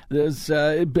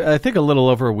 I think a little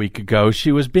over a week ago,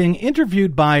 she was being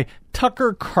interviewed by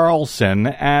Tucker Carlson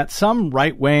at some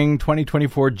right-wing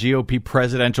 2024 GOP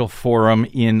presidential forum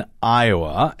in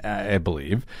Iowa, I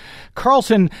believe.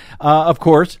 Carlson, of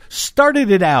course, started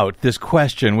it out, this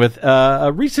question, with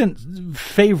a recent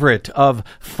favorite of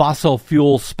fossil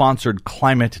fuel-sponsored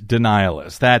climate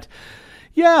denialists, that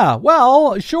yeah,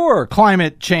 well, sure,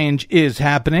 climate change is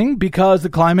happening because the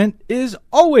climate is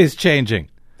always changing.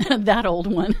 That old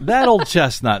one. That old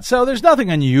chestnut. So there's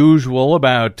nothing unusual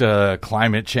about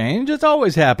climate change. It's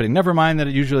always happening. Never mind that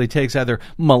it usually takes either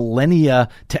millennia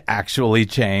to actually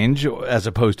change as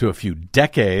opposed to a few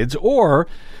decades, or,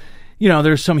 you know,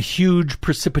 there's some huge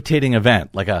precipitating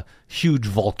event like a huge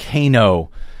volcano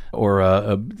or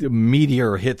a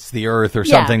meteor hits the earth or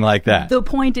something like that. The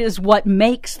point is what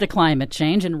makes the climate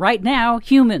change, and right now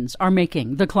humans are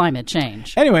making the climate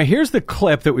change. Anyway, here's the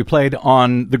clip that we played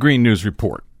on the Green News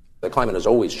Report. The climate has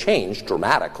always changed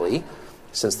dramatically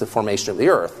since the formation of the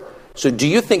Earth. So do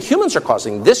you think humans are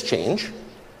causing this change?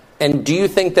 And do you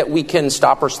think that we can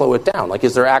stop or slow it down? Like,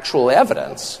 is there actual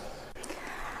evidence?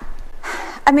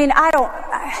 I mean,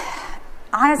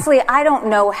 honestly, I don't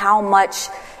know how much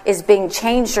is being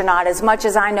changed or not, as much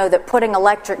as I know that putting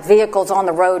electric vehicles on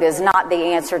the road is not the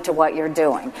answer to what you're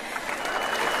doing.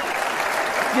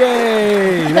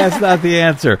 Yay! That's not the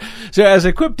answer. So, as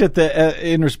I quipped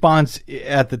in response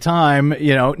at the time,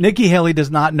 Nikki Haley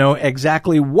does not know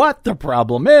exactly what the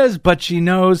problem is, but she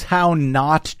knows how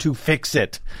not to fix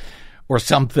it. Or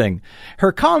something.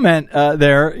 Her comment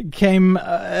there came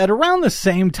at around the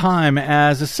same time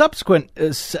as a subsequent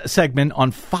segment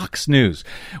on Fox News,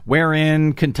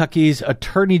 wherein Kentucky's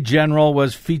Attorney General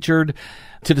was featured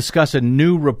to discuss a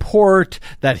new report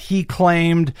that he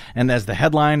claimed, and as the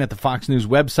headline at the Fox News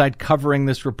website covering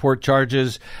this report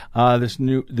charges, this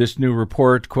new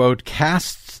report, quote,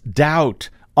 casts doubt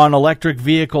on electric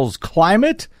vehicles'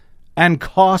 climate and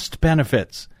cost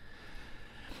benefits.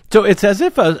 So it's as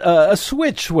if a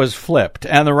switch was flipped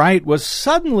and the right was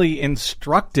suddenly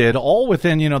instructed, all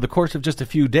within, the course of just a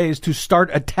few days, to start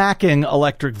attacking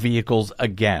electric vehicles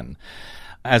again,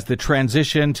 as the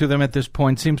transition to them at this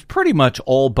point seems pretty much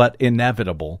all but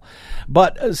inevitable.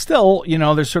 But still,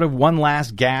 there's sort of one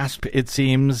last gasp, it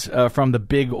seems, from the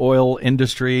big oil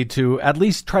industry to at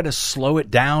least try to slow it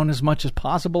down as much as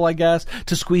possible, I guess,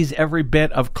 to squeeze every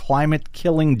bit of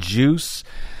climate-killing juice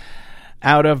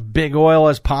out of big oil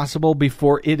as possible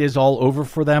before it is all over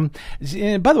for them.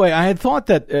 By the way, I had thought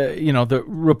that, the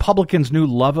Republicans' new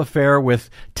love affair with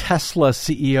Tesla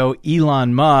CEO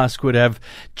Elon Musk would have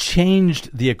changed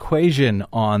the equation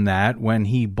on that when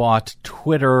he bought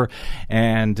Twitter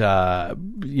and I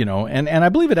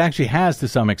believe it actually has to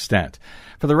some extent.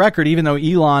 For the record, even though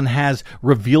Elon has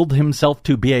revealed himself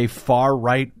to be a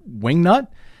far-right wingnut,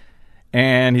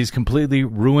 and he's completely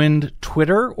ruined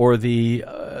Twitter, or the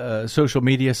social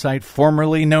media site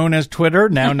formerly known as Twitter,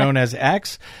 now known as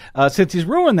X. Since he's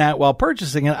ruined that while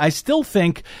purchasing it, I still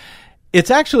think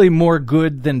it's actually more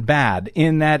good than bad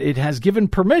in that it has given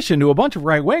permission to a bunch of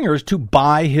right-wingers to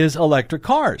buy his electric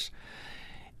cars.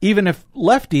 Even if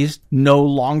lefties no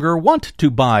longer want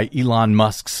to buy Elon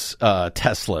Musk's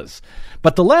Teslas.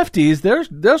 But the lefties,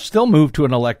 they'll still move to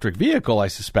an electric vehicle, I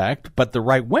suspect. But the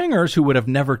right-wingers who would have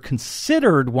never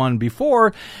considered one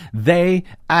before, they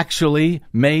actually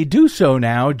may do so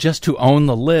now just to own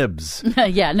the libs.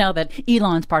 Yeah, now that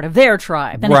Elon's part of their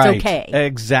tribe, then right, it's okay.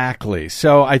 Exactly.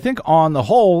 So I think on the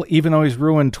whole, even though he's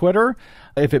ruined Twitter,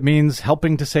 if it means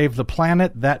helping to save the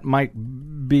planet, that might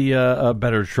be a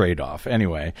better trade-off.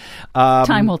 Anyway.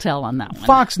 Time will tell on that one.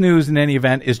 Fox News, in any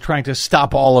event, is trying to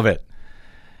stop all of it,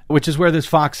 which is where this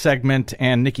Fox segment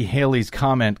and Nikki Haley's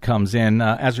comment comes in,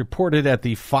 as reported at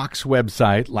the Fox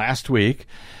website last week.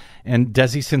 And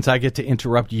Desi, since I get to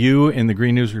interrupt you in the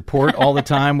Green News Report all the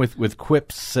time with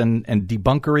quips and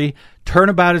debunkery,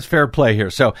 turnabout is fair play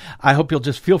here. So I hope you'll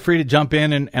just feel free to jump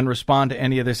in and respond to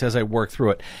any of this as I work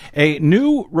through it. A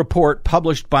new report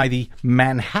published by the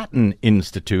Manhattan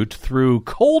Institute through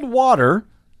Cold Water,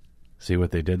 see what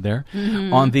they did there,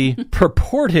 on the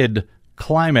purported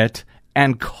climate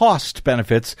and cost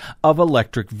benefits of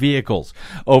electric vehicles.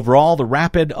 Overall, the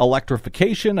rapid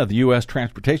electrification of the U.S.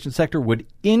 transportation sector would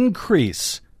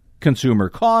increase consumer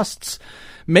costs,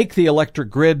 make the electric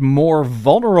grid more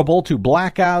vulnerable to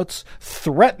blackouts,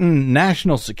 threaten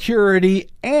national security,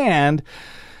 and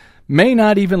may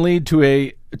not even lead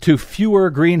to fewer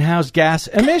greenhouse gas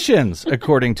emissions,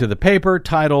 according to the paper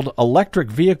titled Electric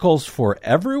Vehicles for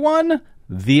Everyone?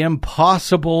 The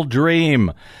Impossible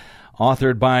Dream,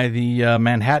 authored by the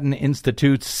Manhattan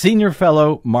Institute's senior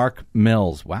fellow, Mark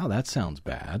Mills. Wow, that sounds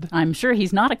bad. I'm sure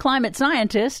he's not a climate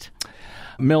scientist.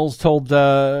 Mills told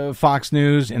Fox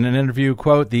News in an interview,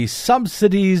 quote, the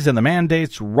subsidies and the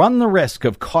mandates run the risk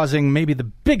of causing maybe the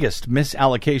biggest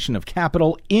misallocation of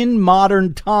capital in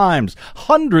modern times.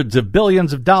 Hundreds of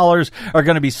billions of dollars are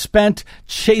going to be spent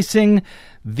chasing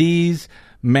these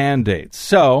mandates.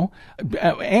 So,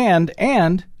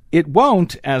 and it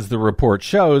won't, as the report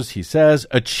shows, he says,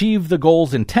 achieve the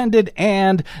goals intended,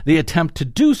 and the attempt to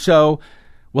do so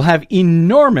will have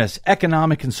enormous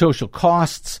economic and social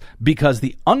costs because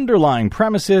the underlying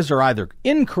premises are either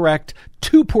incorrect,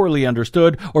 too poorly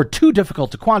understood, or too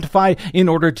difficult to quantify in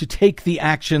order to take the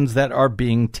actions that are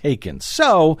being taken.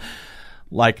 So,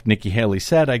 like Nikki Haley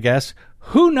said, I guess,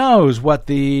 who knows what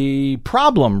the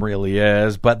problem really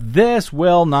is, but this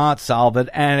will not solve it,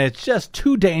 and it's just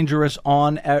too dangerous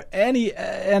on any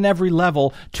and every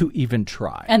level to even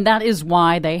try. And that is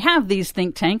why they have these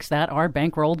think tanks that are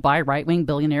bankrolled by right-wing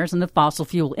billionaires in the fossil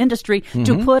fuel industry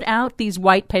to put out these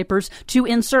white papers to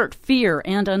insert fear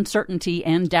and uncertainty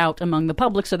and doubt among the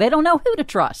public so they don't know who to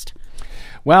trust.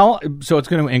 Well, so it's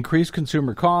going to increase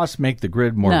consumer costs, make the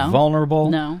grid more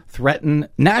vulnerable, threaten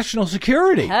national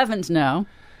security. Heavens no.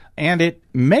 And it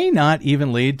may not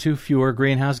even lead to fewer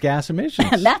greenhouse gas emissions.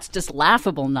 And that's just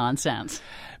laughable nonsense.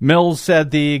 Mills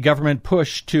said the government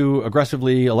push to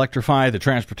aggressively electrify the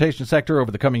transportation sector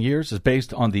over the coming years is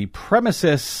based on the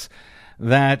premises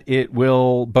that it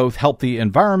will both help the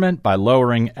environment by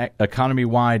lowering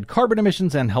economy-wide carbon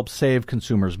emissions and help save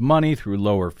consumers money through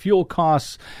lower fuel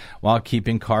costs while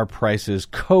keeping car prices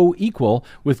co-equal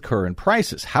with current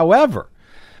prices. However,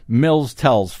 Mills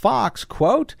tells Fox,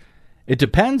 quote, "It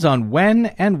depends on when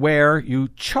and where you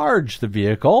charge the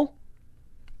vehicle.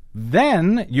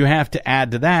 Then you have to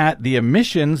add to that the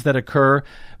emissions that occur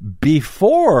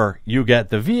before you get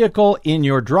the vehicle in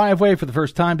your driveway for the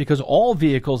first time, because all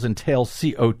vehicles entail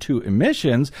CO2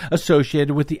 emissions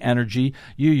associated with the energy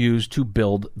you use to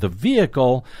build the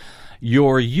vehicle,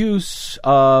 your use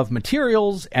of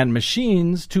materials and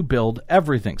machines to build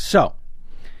everything." So,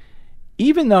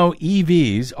 even though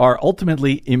EVs are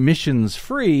ultimately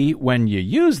emissions-free when you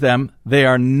use them, they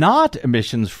are not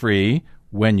emissions-free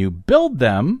when you build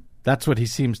them. That's what he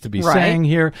seems to be saying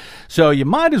here. So you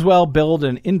might as well build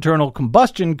an internal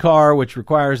combustion car, which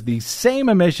requires the same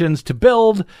emissions to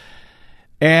build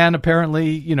and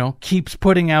apparently, keeps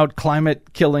putting out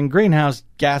climate-killing greenhouse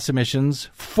gas emissions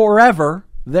forever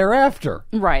thereafter.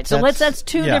 Right. So that's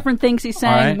two different things he's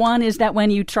saying. Right. One is that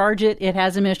when you charge it, it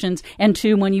has emissions. And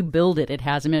two, when you build it, it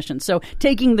has emissions. So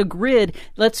taking the grid,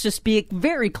 let's just be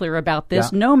very clear about this.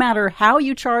 Yeah. No matter how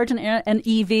you charge an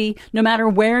EV, no matter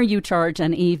where you charge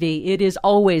an EV, it is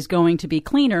always going to be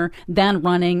cleaner than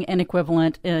running an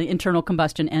equivalent internal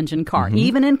combustion engine car. Mm-hmm.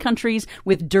 Even in countries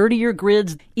with dirtier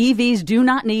grids, EVs do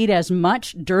not need as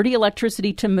much dirty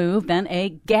electricity to move than a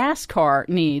gas car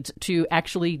needs to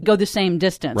actually go the same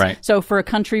distance. Right. So for a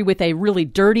country with a really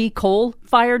dirty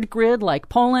coal-fired grid like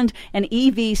Poland, an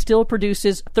EV still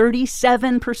produces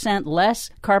 37% less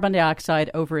carbon dioxide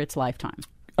over its lifetime.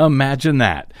 Imagine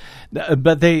that.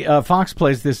 But Fox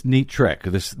plays this neat trick,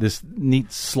 this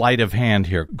neat sleight of hand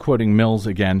here, quoting Mills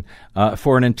again,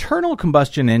 for an internal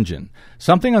combustion engine,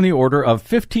 something on the order of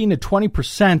 15 to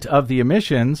 20% of the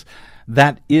emissions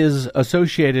that is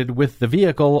associated with the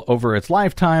vehicle over its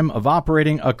lifetime of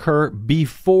operating occur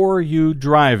before you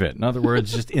drive it. In other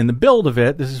words, just in the build of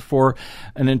it, this is for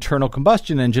an internal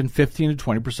combustion engine, 15 to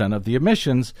 20% of the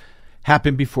emissions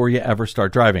happen before you ever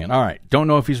start driving it. All right, don't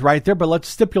know if he's right there, but let's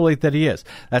stipulate that he is.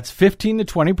 That's 15 to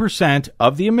 20%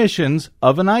 of the emissions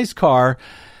of an ICE car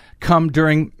come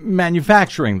during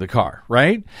manufacturing the car,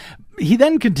 right? He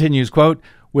then continues, quote,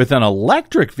 "With an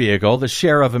electric vehicle, the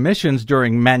share of emissions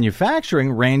during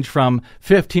manufacturing range from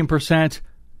 15%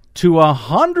 to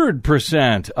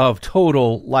 100% of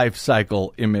total life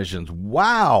cycle emissions."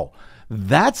 Wow,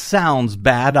 that sounds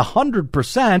bad.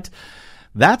 100%,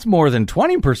 that's more than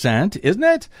 20%, isn't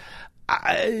it?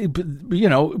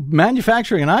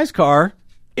 Manufacturing an ICE car,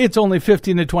 it's only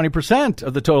 15 to 20%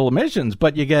 of the total emissions,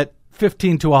 but you get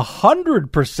 15 to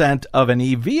 100% of an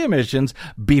EV emissions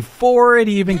before it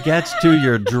even gets to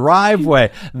your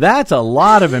driveway. That's a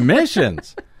lot of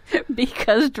emissions.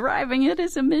 Because driving it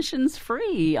is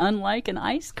emissions-free, unlike an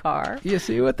ICE car. You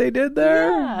see what they did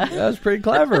there? Yeah. That was pretty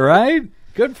clever, right?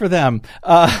 Good for them.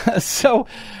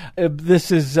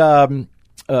 This is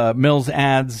Mills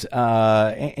adds,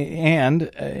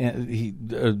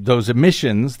 those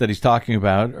emissions that he's talking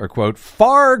about are, quote,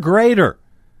 "far greater."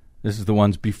 This is the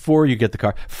ones before you get the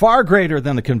car. "Far greater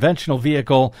than the conventional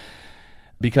vehicle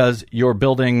because you're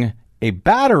building a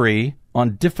battery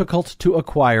on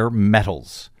difficult-to-acquire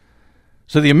metals."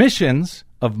 So the emissions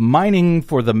of mining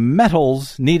for the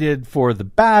metals needed for the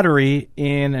battery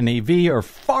in an EV are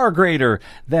far greater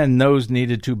than those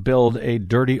needed to build a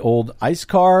dirty old ICE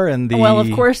car. Well,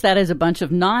 of course, that is a bunch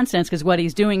of nonsense, because what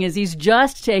he's doing is he's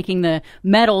just taking the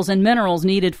metals and minerals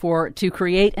needed to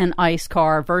create an ICE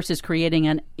car versus creating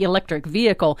an electric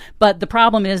vehicle. But the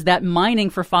problem is that mining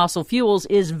for fossil fuels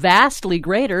is vastly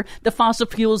greater. The fossil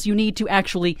fuels you need to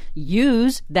actually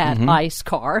use that ICE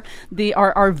car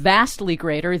are vastly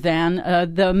greater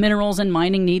than the minerals and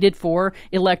mining needed for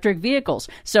electric vehicles.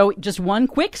 So just one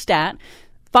quick stat.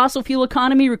 Fossil fuel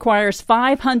economy requires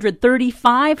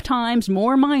 535 times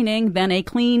more mining than a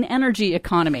clean energy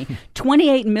economy.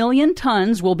 28 million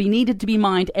tons will be needed to be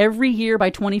mined every year by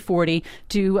 2040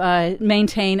 to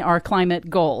maintain our climate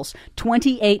goals.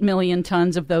 28 million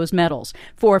tons of those metals.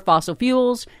 For fossil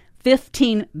fuels,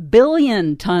 15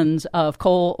 billion tons of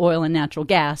coal, oil, and natural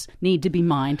gas need to be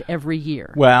mined every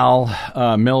year. Well,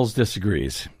 Mills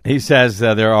disagrees. He says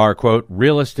there are, quote,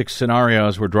 "realistic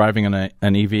scenarios where driving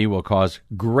an EV will cause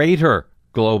greater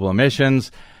global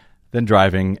emissions than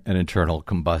driving an internal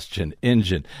combustion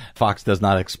engine. Fox does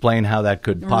not explain how that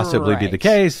could possibly be the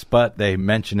case, but they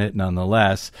mention it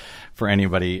nonetheless. For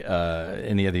anybody,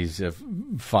 any of these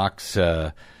Fox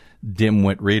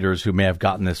dimwit readers who may have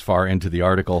gotten this far into the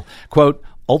article, quote,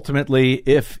 ultimately,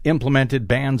 if implemented,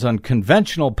 bans on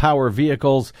conventional power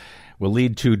vehicles will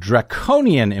lead to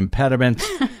draconian impediments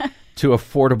to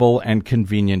affordable and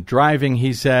convenient driving,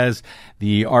 he says.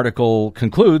 The article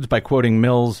concludes by quoting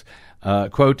Mills,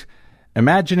 quote,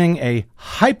 imagining a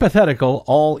hypothetical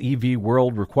all-EV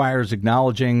world requires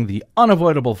acknowledging the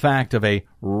unavoidable fact of a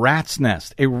rat's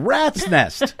nest. A rat's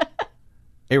nest!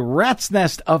 A rat's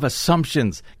nest of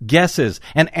assumptions, guesses,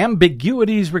 and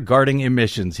ambiguities regarding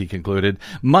emissions, he concluded.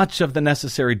 Much of the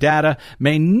necessary data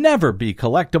may never be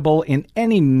collectible in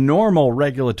any normal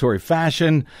regulatory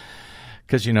fashion,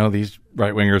 because, these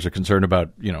right-wingers are concerned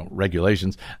about,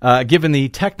 regulations, given the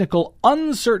technical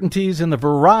uncertainties and the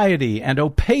variety and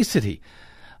opacity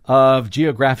of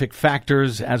geographic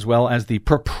factors, as well as the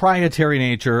proprietary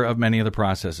nature of many of the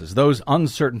processes. Those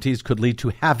uncertainties could lead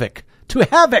to havoc,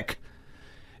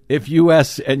 if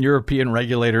U.S. and European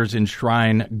regulators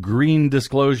enshrine green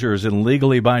disclosures in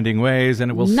legally binding ways,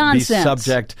 and it will be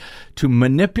subject to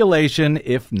manipulation,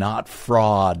 if not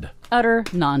fraud. Utter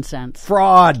nonsense.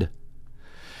 Fraud.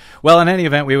 Well, in any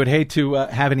event, we would hate to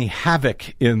have any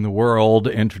havoc in the world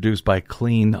introduced by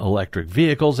clean electric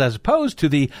vehicles, as opposed to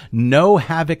the no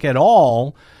havoc at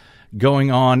all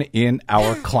going on in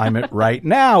our climate right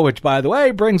now, which, by the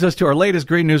way, brings us to our latest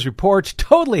Green News Report,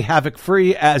 totally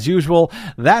havoc-free as usual.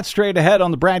 That's straight ahead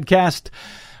on the BradCast.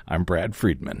 I'm Brad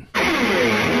Friedman.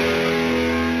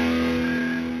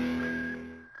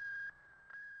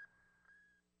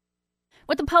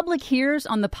 What the public hears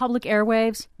on the public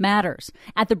airwaves matters.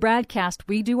 At the BradCast,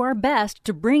 we do our best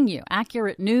to bring you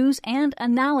accurate news and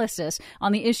analysis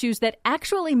on the issues that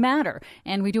actually matter,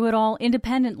 and we do it all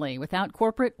independently, without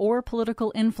corporate or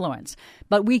political influence.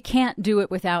 But we can't do it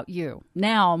without you,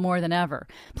 now more than ever.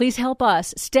 Please help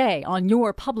us stay on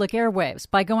your public airwaves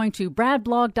by going to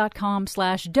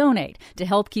bradblog.com/donate to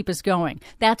help keep us going.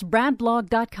 That's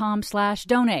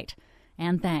bradblog.com/donate.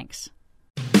 And thanks.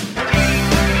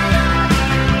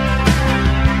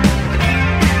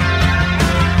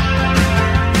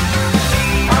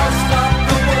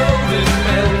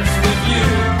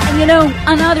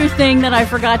 Another thing that I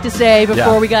forgot to say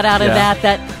before we got out of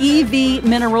that EV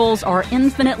minerals are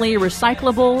infinitely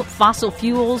recyclable. Fossil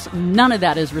fuels, none of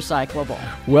that is recyclable.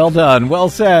 Well done. Well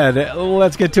said.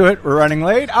 Let's get to it. We're running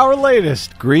late. Our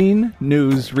latest Green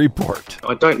News Report.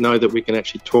 I don't know that we can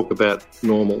actually talk about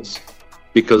normals,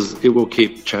 because it will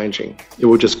keep changing. It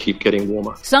will just keep getting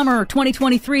warmer. Summer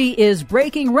 2023 is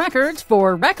breaking records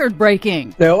for record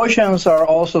breaking. The oceans are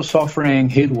also suffering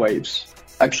heat waves.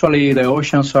 Actually, the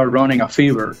oceans are running a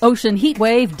fever. Ocean heat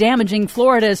wave damaging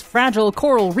Florida's fragile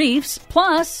coral reefs.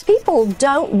 Plus, people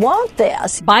don't want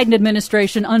this. Biden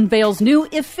administration unveils new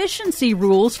efficiency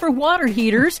rules for water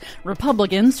heaters.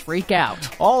 Republicans freak out.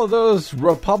 All of those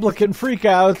Republican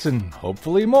freakouts and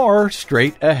hopefully more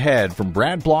straight ahead from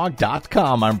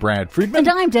BradBlog.com. I'm Brad Friedman. And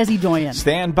I'm Desi Doyen.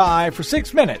 Stand by for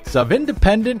 6 minutes of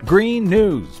independent green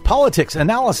news, politics,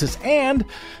 analysis, and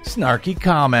snarky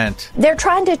comment. They're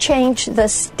trying to change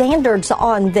the standards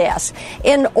on this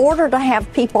in order to have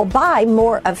people buy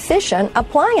more efficient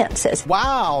appliances.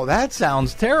 Wow, that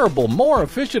sounds terrible. More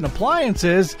efficient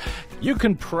appliances? You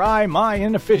can pry my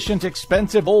inefficient,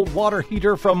 expensive old water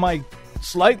heater from my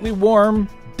slightly warm,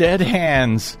 dead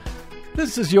hands.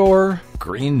 This is your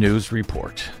Green News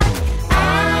Report.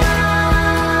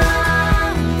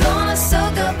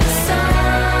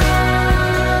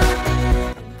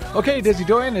 Okay, Desi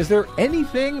Doyen, is there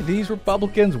anything these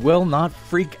Republicans will not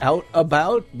freak out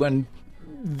about when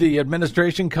the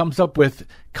administration comes up with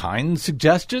kind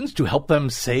suggestions to help them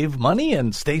save money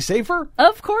and stay safer?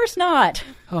 Of course not.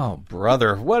 Oh,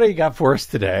 brother, what do you got for us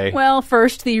today? Well,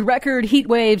 first, the record heat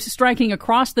waves striking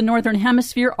across the northern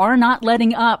hemisphere are not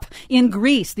letting up. In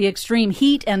Greece, the extreme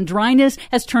heat and dryness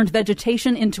has turned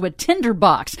vegetation into a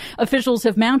tinderbox. Officials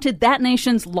have mounted that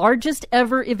nation's largest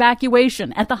ever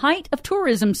evacuation at the height of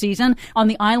tourism season on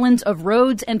the islands of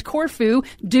Rhodes and Corfu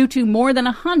due to more than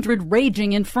 100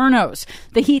 raging infernos.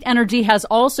 The heat energy has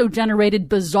also generated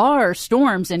bizarre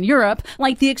storms in Europe,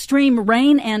 like the extreme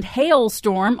rain and hail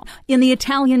storm in the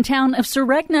Italian town of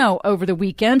Sorrento over the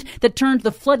weekend that turned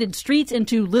the flooded streets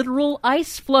into literal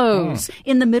ice flows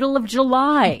in the middle of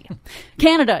July.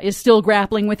 Canada is still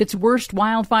grappling with its worst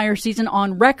wildfire season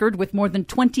on record, with more than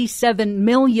 27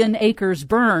 million acres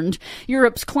burned.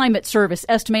 Europe's climate service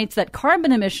estimates that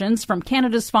carbon emissions from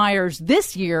Canada's fires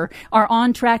this year are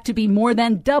on track to be more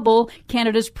than double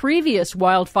Canada's previous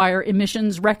wildfire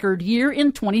emissions record year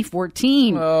in 2014.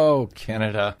 Oh,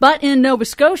 Canada. But in Nova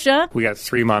Scotia, we got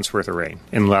 3 months worth of rain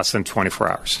in less than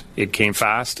 24 hours. It came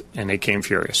fast and it came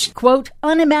furious. Quote,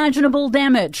 unimaginable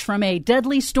damage from a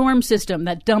deadly storm system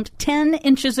that dumped 10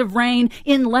 inches of rain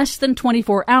in less than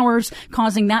 24 hours,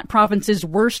 causing that province's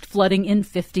worst flooding in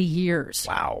 50 years.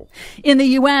 Wow. In the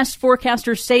U.S.,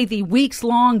 forecasters say the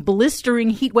weeks-long blistering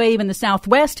heat wave in the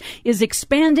Southwest is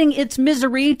expanding its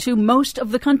misery to most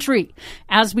of the country.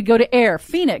 As we go to air,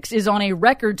 Phoenix is on a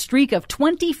record streak of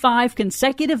 25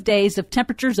 consecutive days of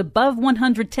temperatures above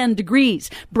 110 degrees,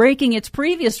 breaking its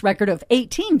previous record of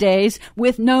 18 days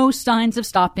with no signs of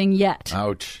stopping yet.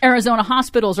 Ouch. Arizona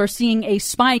hospitals are seeing a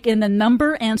spike in the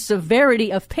number and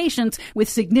severity of patients with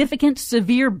significant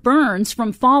severe burns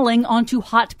from falling onto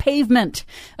hot pavement.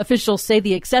 Officials say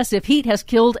the excessive heat has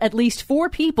killed at least 4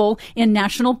 people in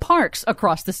national parks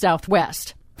across the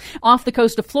Southwest. Off the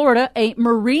coast of Florida, a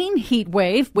marine heat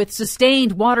wave with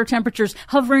sustained water temperatures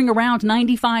hovering around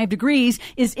 95 degrees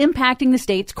is impacting the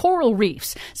state's coral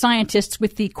reefs. Scientists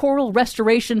with the Coral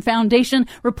Restoration Foundation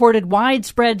reported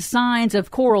widespread signs of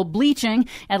coral bleaching.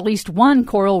 At least one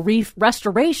coral reef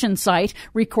restoration site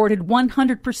recorded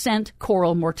 100%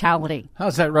 coral mortality.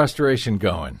 How's that restoration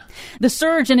going? The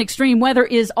surge in extreme weather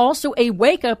is also a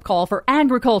wake-up call for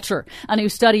agriculture. A new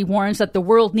study warns that the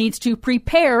world needs to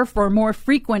prepare for more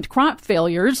frequent crop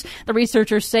failures. The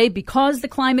researchers say because the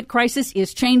climate crisis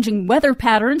is changing weather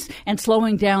patterns and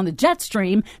slowing down the jet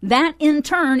stream, that in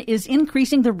turn is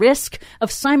increasing the risk of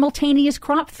simultaneous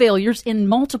crop failures in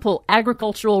multiple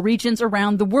agricultural regions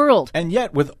around the world. And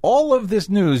yet, with all of this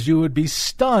news, you would be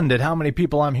stunned at how many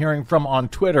people I'm hearing from on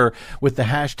Twitter with the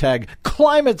hashtag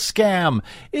climate scam.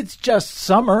 It's just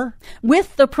summer.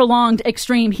 With the prolonged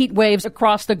extreme heat waves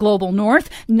across the global north,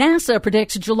 NASA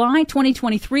predicts July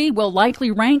 2023 will likely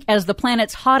rank as the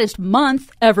planet's hottest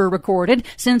month ever recorded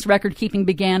since record-keeping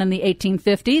began in the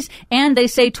 1850s, and they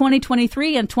say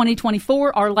 2023 and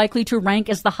 2024 are likely to rank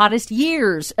as the hottest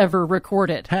years ever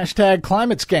recorded. Hashtag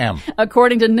climate scam.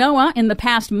 According to NOAA, in the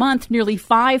past month, nearly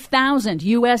 5,000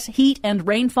 U.S. heat and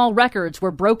rainfall records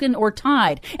were broken or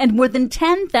tied, and more than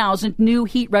 10,000 new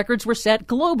heat records were set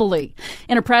globally.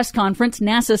 In a press conference,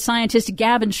 NASA scientist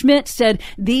Gavin Schmidt said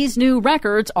these new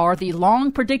records are the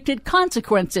long-predicted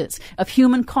consequences of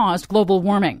human-caused global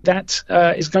warming. That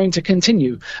is going to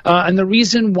continue. And the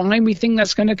reason why we think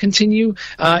that's going to continue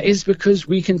is because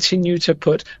we continue to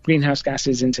put greenhouse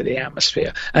gases into the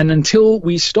atmosphere. And until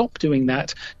we stop doing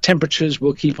that, temperatures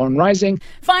will keep on rising.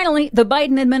 Finally, the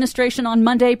Biden administration on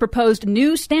Monday proposed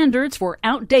new standards for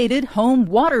outdated home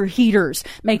water heaters,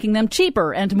 making them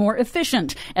cheaper and more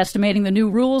efficient, estimating the new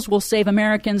rules will save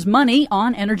Americans money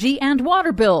on energy and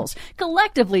water bills,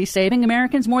 collectively saving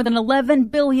Americans more than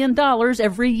 $11 billion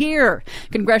every year.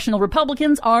 Congressional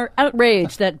Republicans are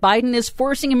outraged that Biden is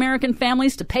forcing American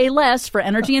families to pay less for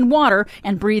energy and water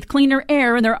and breathe cleaner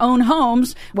air in their own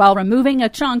homes while removing a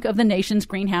chunk of the nation's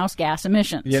greenhouse gas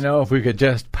emissions. You know, if we could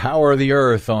just power the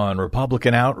earth on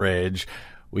Republican outrage,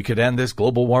 we could end this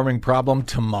global warming problem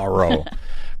tomorrow.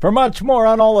 For much more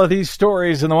on all of these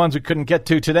stories and the ones we couldn't get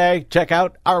to today, check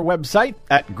out our website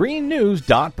at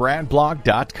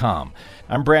greennews.bradblog.com.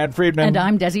 I'm Brad Friedman. And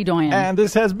I'm Desi Doyen. And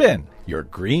this has been your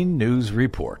Green News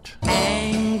Report.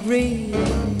 Angry,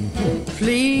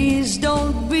 please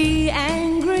don't be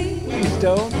angry. Please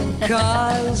don't.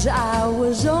 'Cause I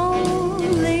was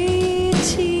only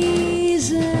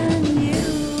teasing you.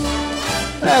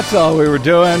 That's all we were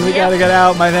doing. We got to get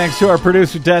out. My thanks to our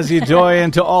producer, Desi Doyen,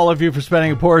 and to all of you for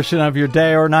spending a portion of your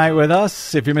day or night with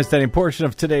us. If you missed any portion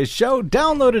of today's show,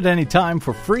 download it anytime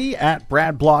for free at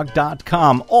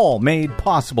bradblog.com. All made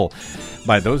possible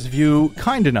by those of you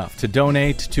kind enough to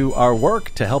donate to our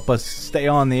work to help us stay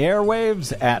on the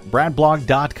airwaves at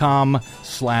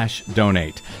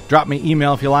bradblog.com/donate. Drop me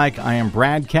email if you like. I am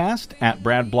BradCast at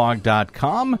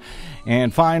bradblog.com.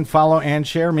 And find, follow, and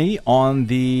share me on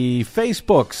the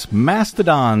Facebooks,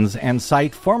 Mastodons, and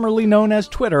site formerly known as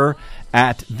Twitter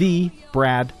at The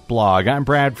Brad Blog. I'm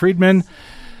Brad Friedman.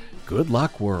 Good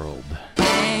luck, world.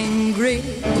 Angry,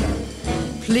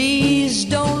 please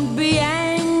don't be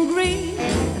angry,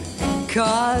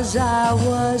 'cause I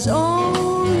was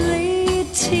only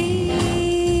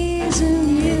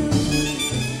teasing you.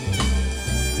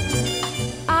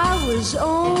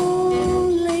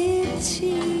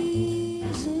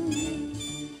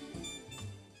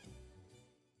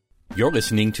 You're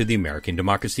listening to the American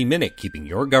Democracy Minute, keeping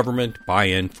your government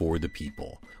buy-in for the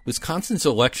people. Wisconsin's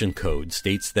election code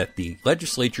states that the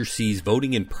legislature sees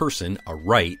voting in person a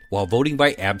right, while voting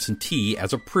by absentee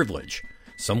as a privilege.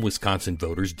 Some Wisconsin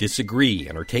voters disagree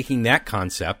and are taking that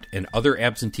concept and other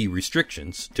absentee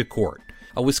restrictions to court.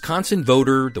 A Wisconsin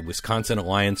voter, the Wisconsin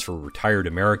Alliance for Retired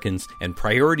Americans, and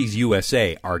Priorities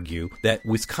USA argue that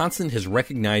Wisconsin has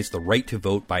recognized the right to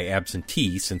vote by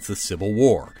absentee since the Civil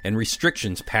War, and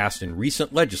restrictions passed in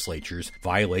recent legislatures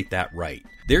violate that right.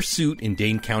 Their suit in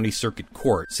Dane County Circuit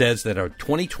Court says that a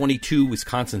 2022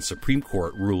 Wisconsin Supreme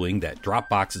Court ruling that drop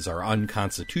boxes are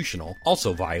unconstitutional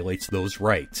also violates those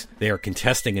rights. They are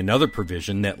contesting another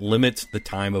provision that limits the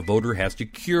time a voter has to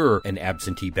cure an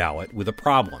absentee ballot with a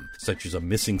problem, such as a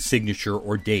missing signature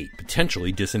or date,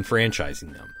 potentially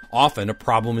disenfranchising them. Often, a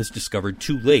problem is discovered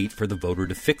too late for the voter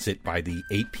to fix it by the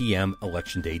 8 p.m.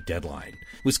 Election Day deadline.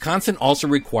 Wisconsin also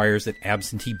requires that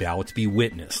absentee ballots be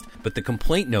witnessed, but the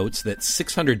complaint notes that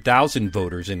 600,000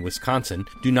 voters in Wisconsin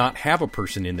do not have a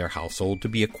person in their household to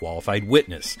be a qualified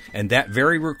witness, and that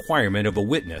very requirement of a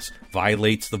witness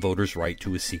violates the voter's right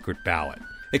to a secret ballot.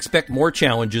 Expect more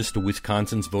challenges to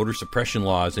Wisconsin's voter suppression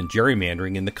laws and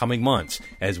gerrymandering in the coming months,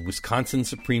 as Wisconsin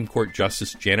Supreme Court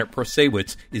Justice Janet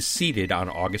Prasewicz is seated on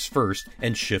August 1st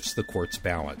and shifts the court's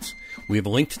balance. We have a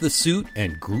link to the suit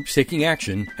and groups taking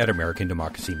action at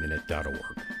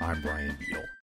AmericanDemocracyMinute.org. I'm Brian Beadle.